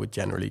Yoshida Trail would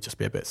generally just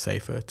be a bit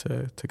safer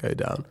to go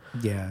down.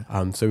 Yeah.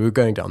 So we were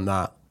going down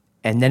that.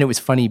 And then it was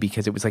funny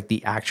because it was like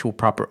the actual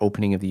proper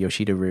opening of the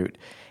Yoshida route.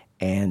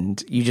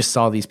 And you just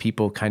saw these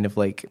people kind of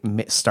like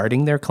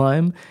starting their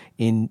climb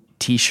in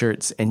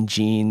t-shirts and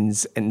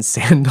jeans and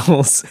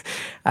sandals.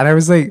 And I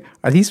was like,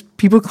 are these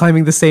people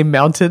climbing the same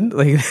mountain?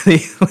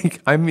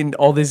 Like I'm in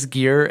all this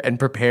gear and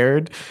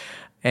prepared.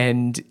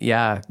 And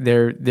yeah,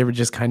 they were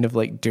just kind of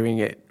like doing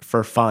it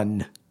for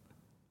fun.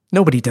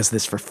 Nobody does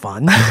this for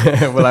fun.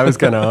 Well, I was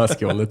going to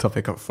ask you on the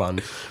topic of fun,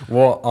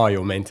 what are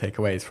your main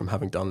takeaways from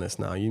having done this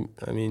now? You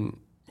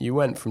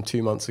went from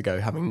 2 months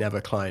ago having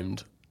never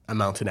climbed a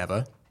mountain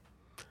ever.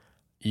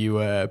 You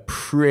were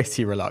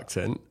pretty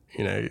reluctant.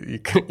 You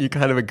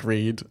kind of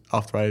agreed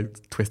after I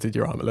twisted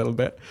your arm a little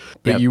bit,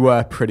 but You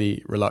were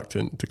pretty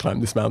reluctant to climb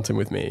this mountain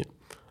with me.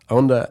 I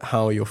wonder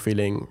how you're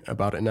feeling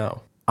about it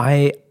now.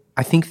 I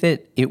think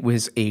that it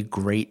was a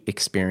great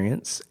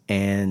experience,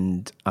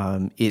 and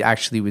it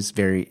actually was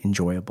very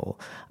enjoyable.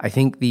 I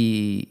think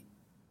I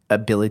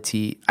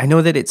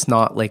know that it's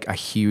not like a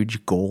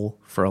huge goal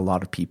for a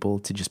lot of people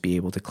to just be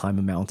able to climb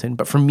a mountain,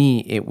 but for me,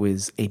 it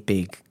was a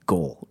big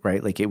goal,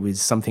 right? Like it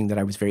was something that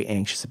I was very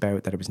anxious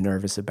about, that I was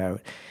nervous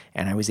about,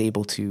 and I was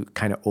able to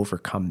kind of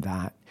overcome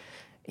that.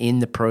 In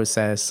the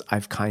process,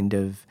 I've kind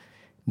of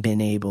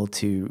been able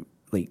to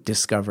like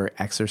discover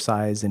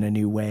exercise in a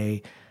new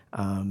way.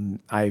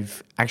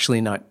 I've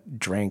actually not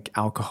drank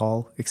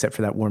alcohol except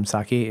for that warm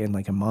sake in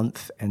like a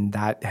month, and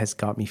that has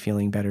got me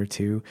feeling better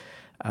too.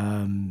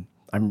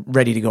 I'm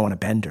ready to go on a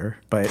bender,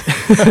 but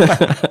well,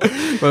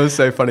 it was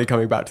so funny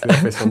coming back to the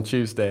office on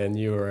Tuesday, and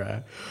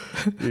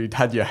you'd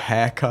had your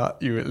hair cut.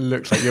 It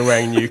looked like you're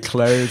wearing new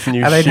clothes,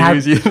 new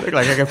shoes. You look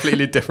like a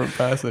completely different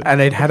person.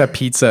 And I'd had a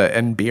pizza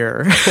and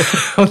beer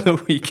on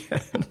the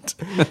weekend.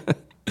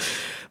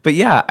 But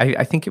yeah,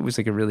 I think it was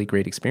like a really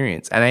great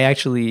experience, and I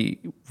actually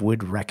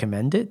would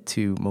recommend it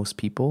to most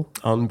people.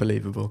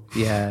 Unbelievable.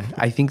 Yeah,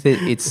 I think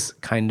that it's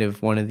kind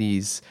of one of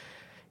these,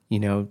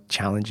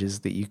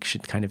 challenges that you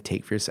should kind of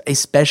take for yourself,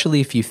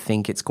 especially if you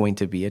think it's going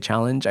to be a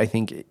challenge. I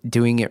think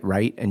doing it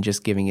right and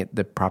just giving it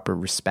the proper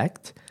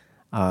respect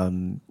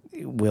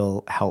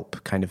will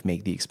help kind of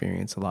make the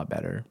experience a lot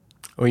better.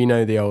 Well, you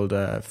know the old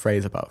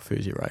phrase about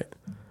Fuji, right?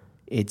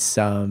 It's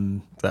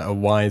that a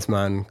wise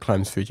man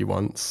climbs Fuji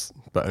once,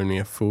 but only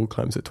a fool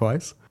climbs it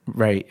twice.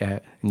 Right, yeah.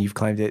 And you've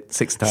climbed it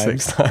 6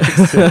 times. 6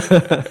 times.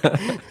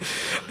 Yeah.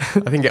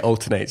 I think it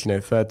alternates.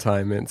 Third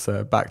time it's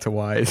back to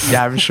wise.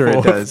 Yeah, I'm sure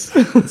it does.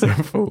 It's a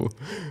fool.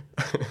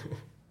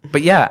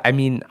 But yeah, I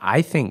mean,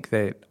 I think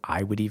that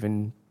I would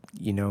even,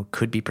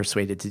 could be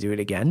persuaded to do it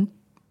again,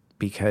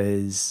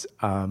 because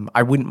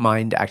I wouldn't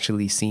mind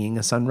actually seeing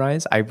a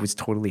sunrise. I was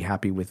totally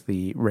happy with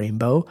the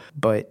rainbow,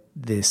 but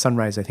the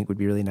sunrise I think would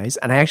be really nice.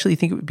 And I actually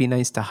think it would be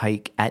nice to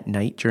hike at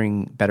night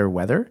during better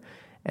weather,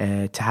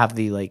 to have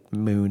the like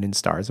moon and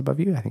stars above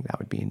you. I think that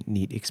would be a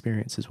neat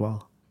experience as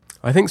well.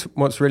 I think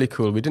what's really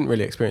cool, we didn't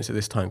really experience it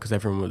this time because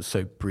everyone was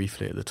so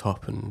briefly at the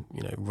top and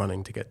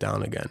running to get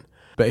down again.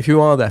 But if you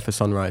are there for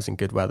sunrise and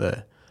good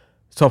weather,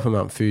 top of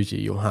Mount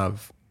Fuji, you'll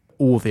have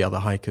all the other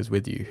hikers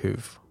with you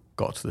who've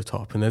got to the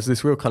top. And there's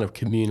this real kind of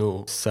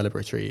communal,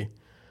 celebratory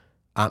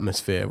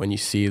atmosphere when you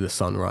see the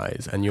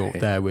sunrise and you're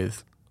there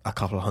with a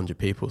couple of hundred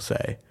people,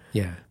 say.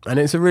 Yeah. And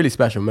it's a really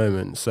special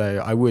moment.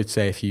 So I would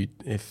say if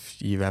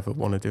you ever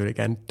want to do it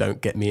again,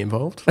 don't get me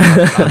involved.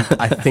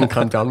 I think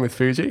I'm done with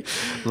Fuji.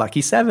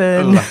 Lucky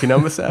 7. Lucky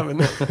number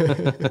 7.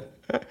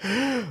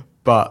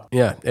 But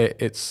yeah,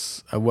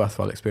 it's a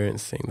worthwhile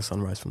experience seeing the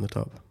sunrise from the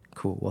top.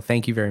 Cool. Well,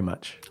 thank you very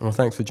much. Well,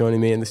 thanks for joining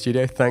me in the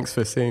studio. Thanks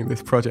for seeing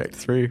this project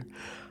through.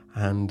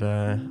 And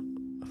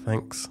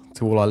thanks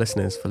to all our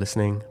listeners for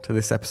listening to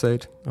this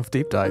episode of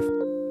Deep Dive.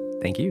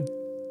 Thank you.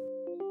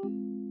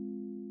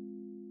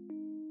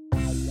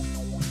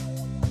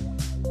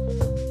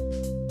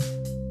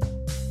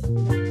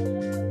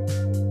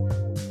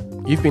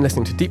 You've been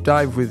listening to Deep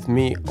Dive with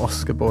me,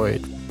 Oscar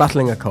Boyd,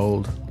 battling a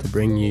cold to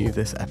bring you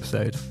this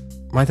episode.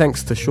 My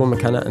thanks to Sean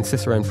McKenna and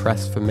Cicerone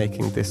Press for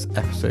making this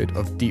episode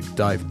of Deep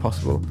Dive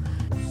possible.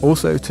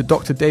 Also to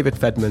Dr. David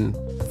Fedman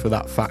for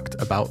that fact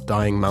about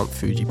dyeing Mount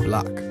Fuji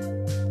black.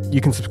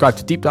 You can subscribe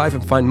to Deep Dive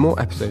and find more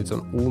episodes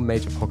on all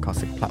major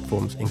podcasting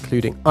platforms,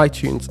 including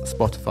iTunes,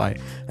 Spotify,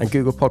 and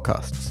Google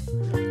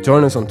Podcasts.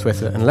 Join us on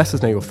Twitter and let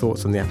us know your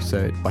thoughts on the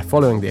episode by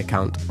following the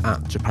account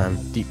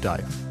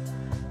 @JapanDeepDive.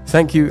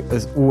 Thank you,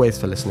 as always,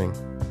 for listening,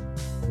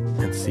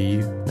 and see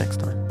you next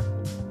time.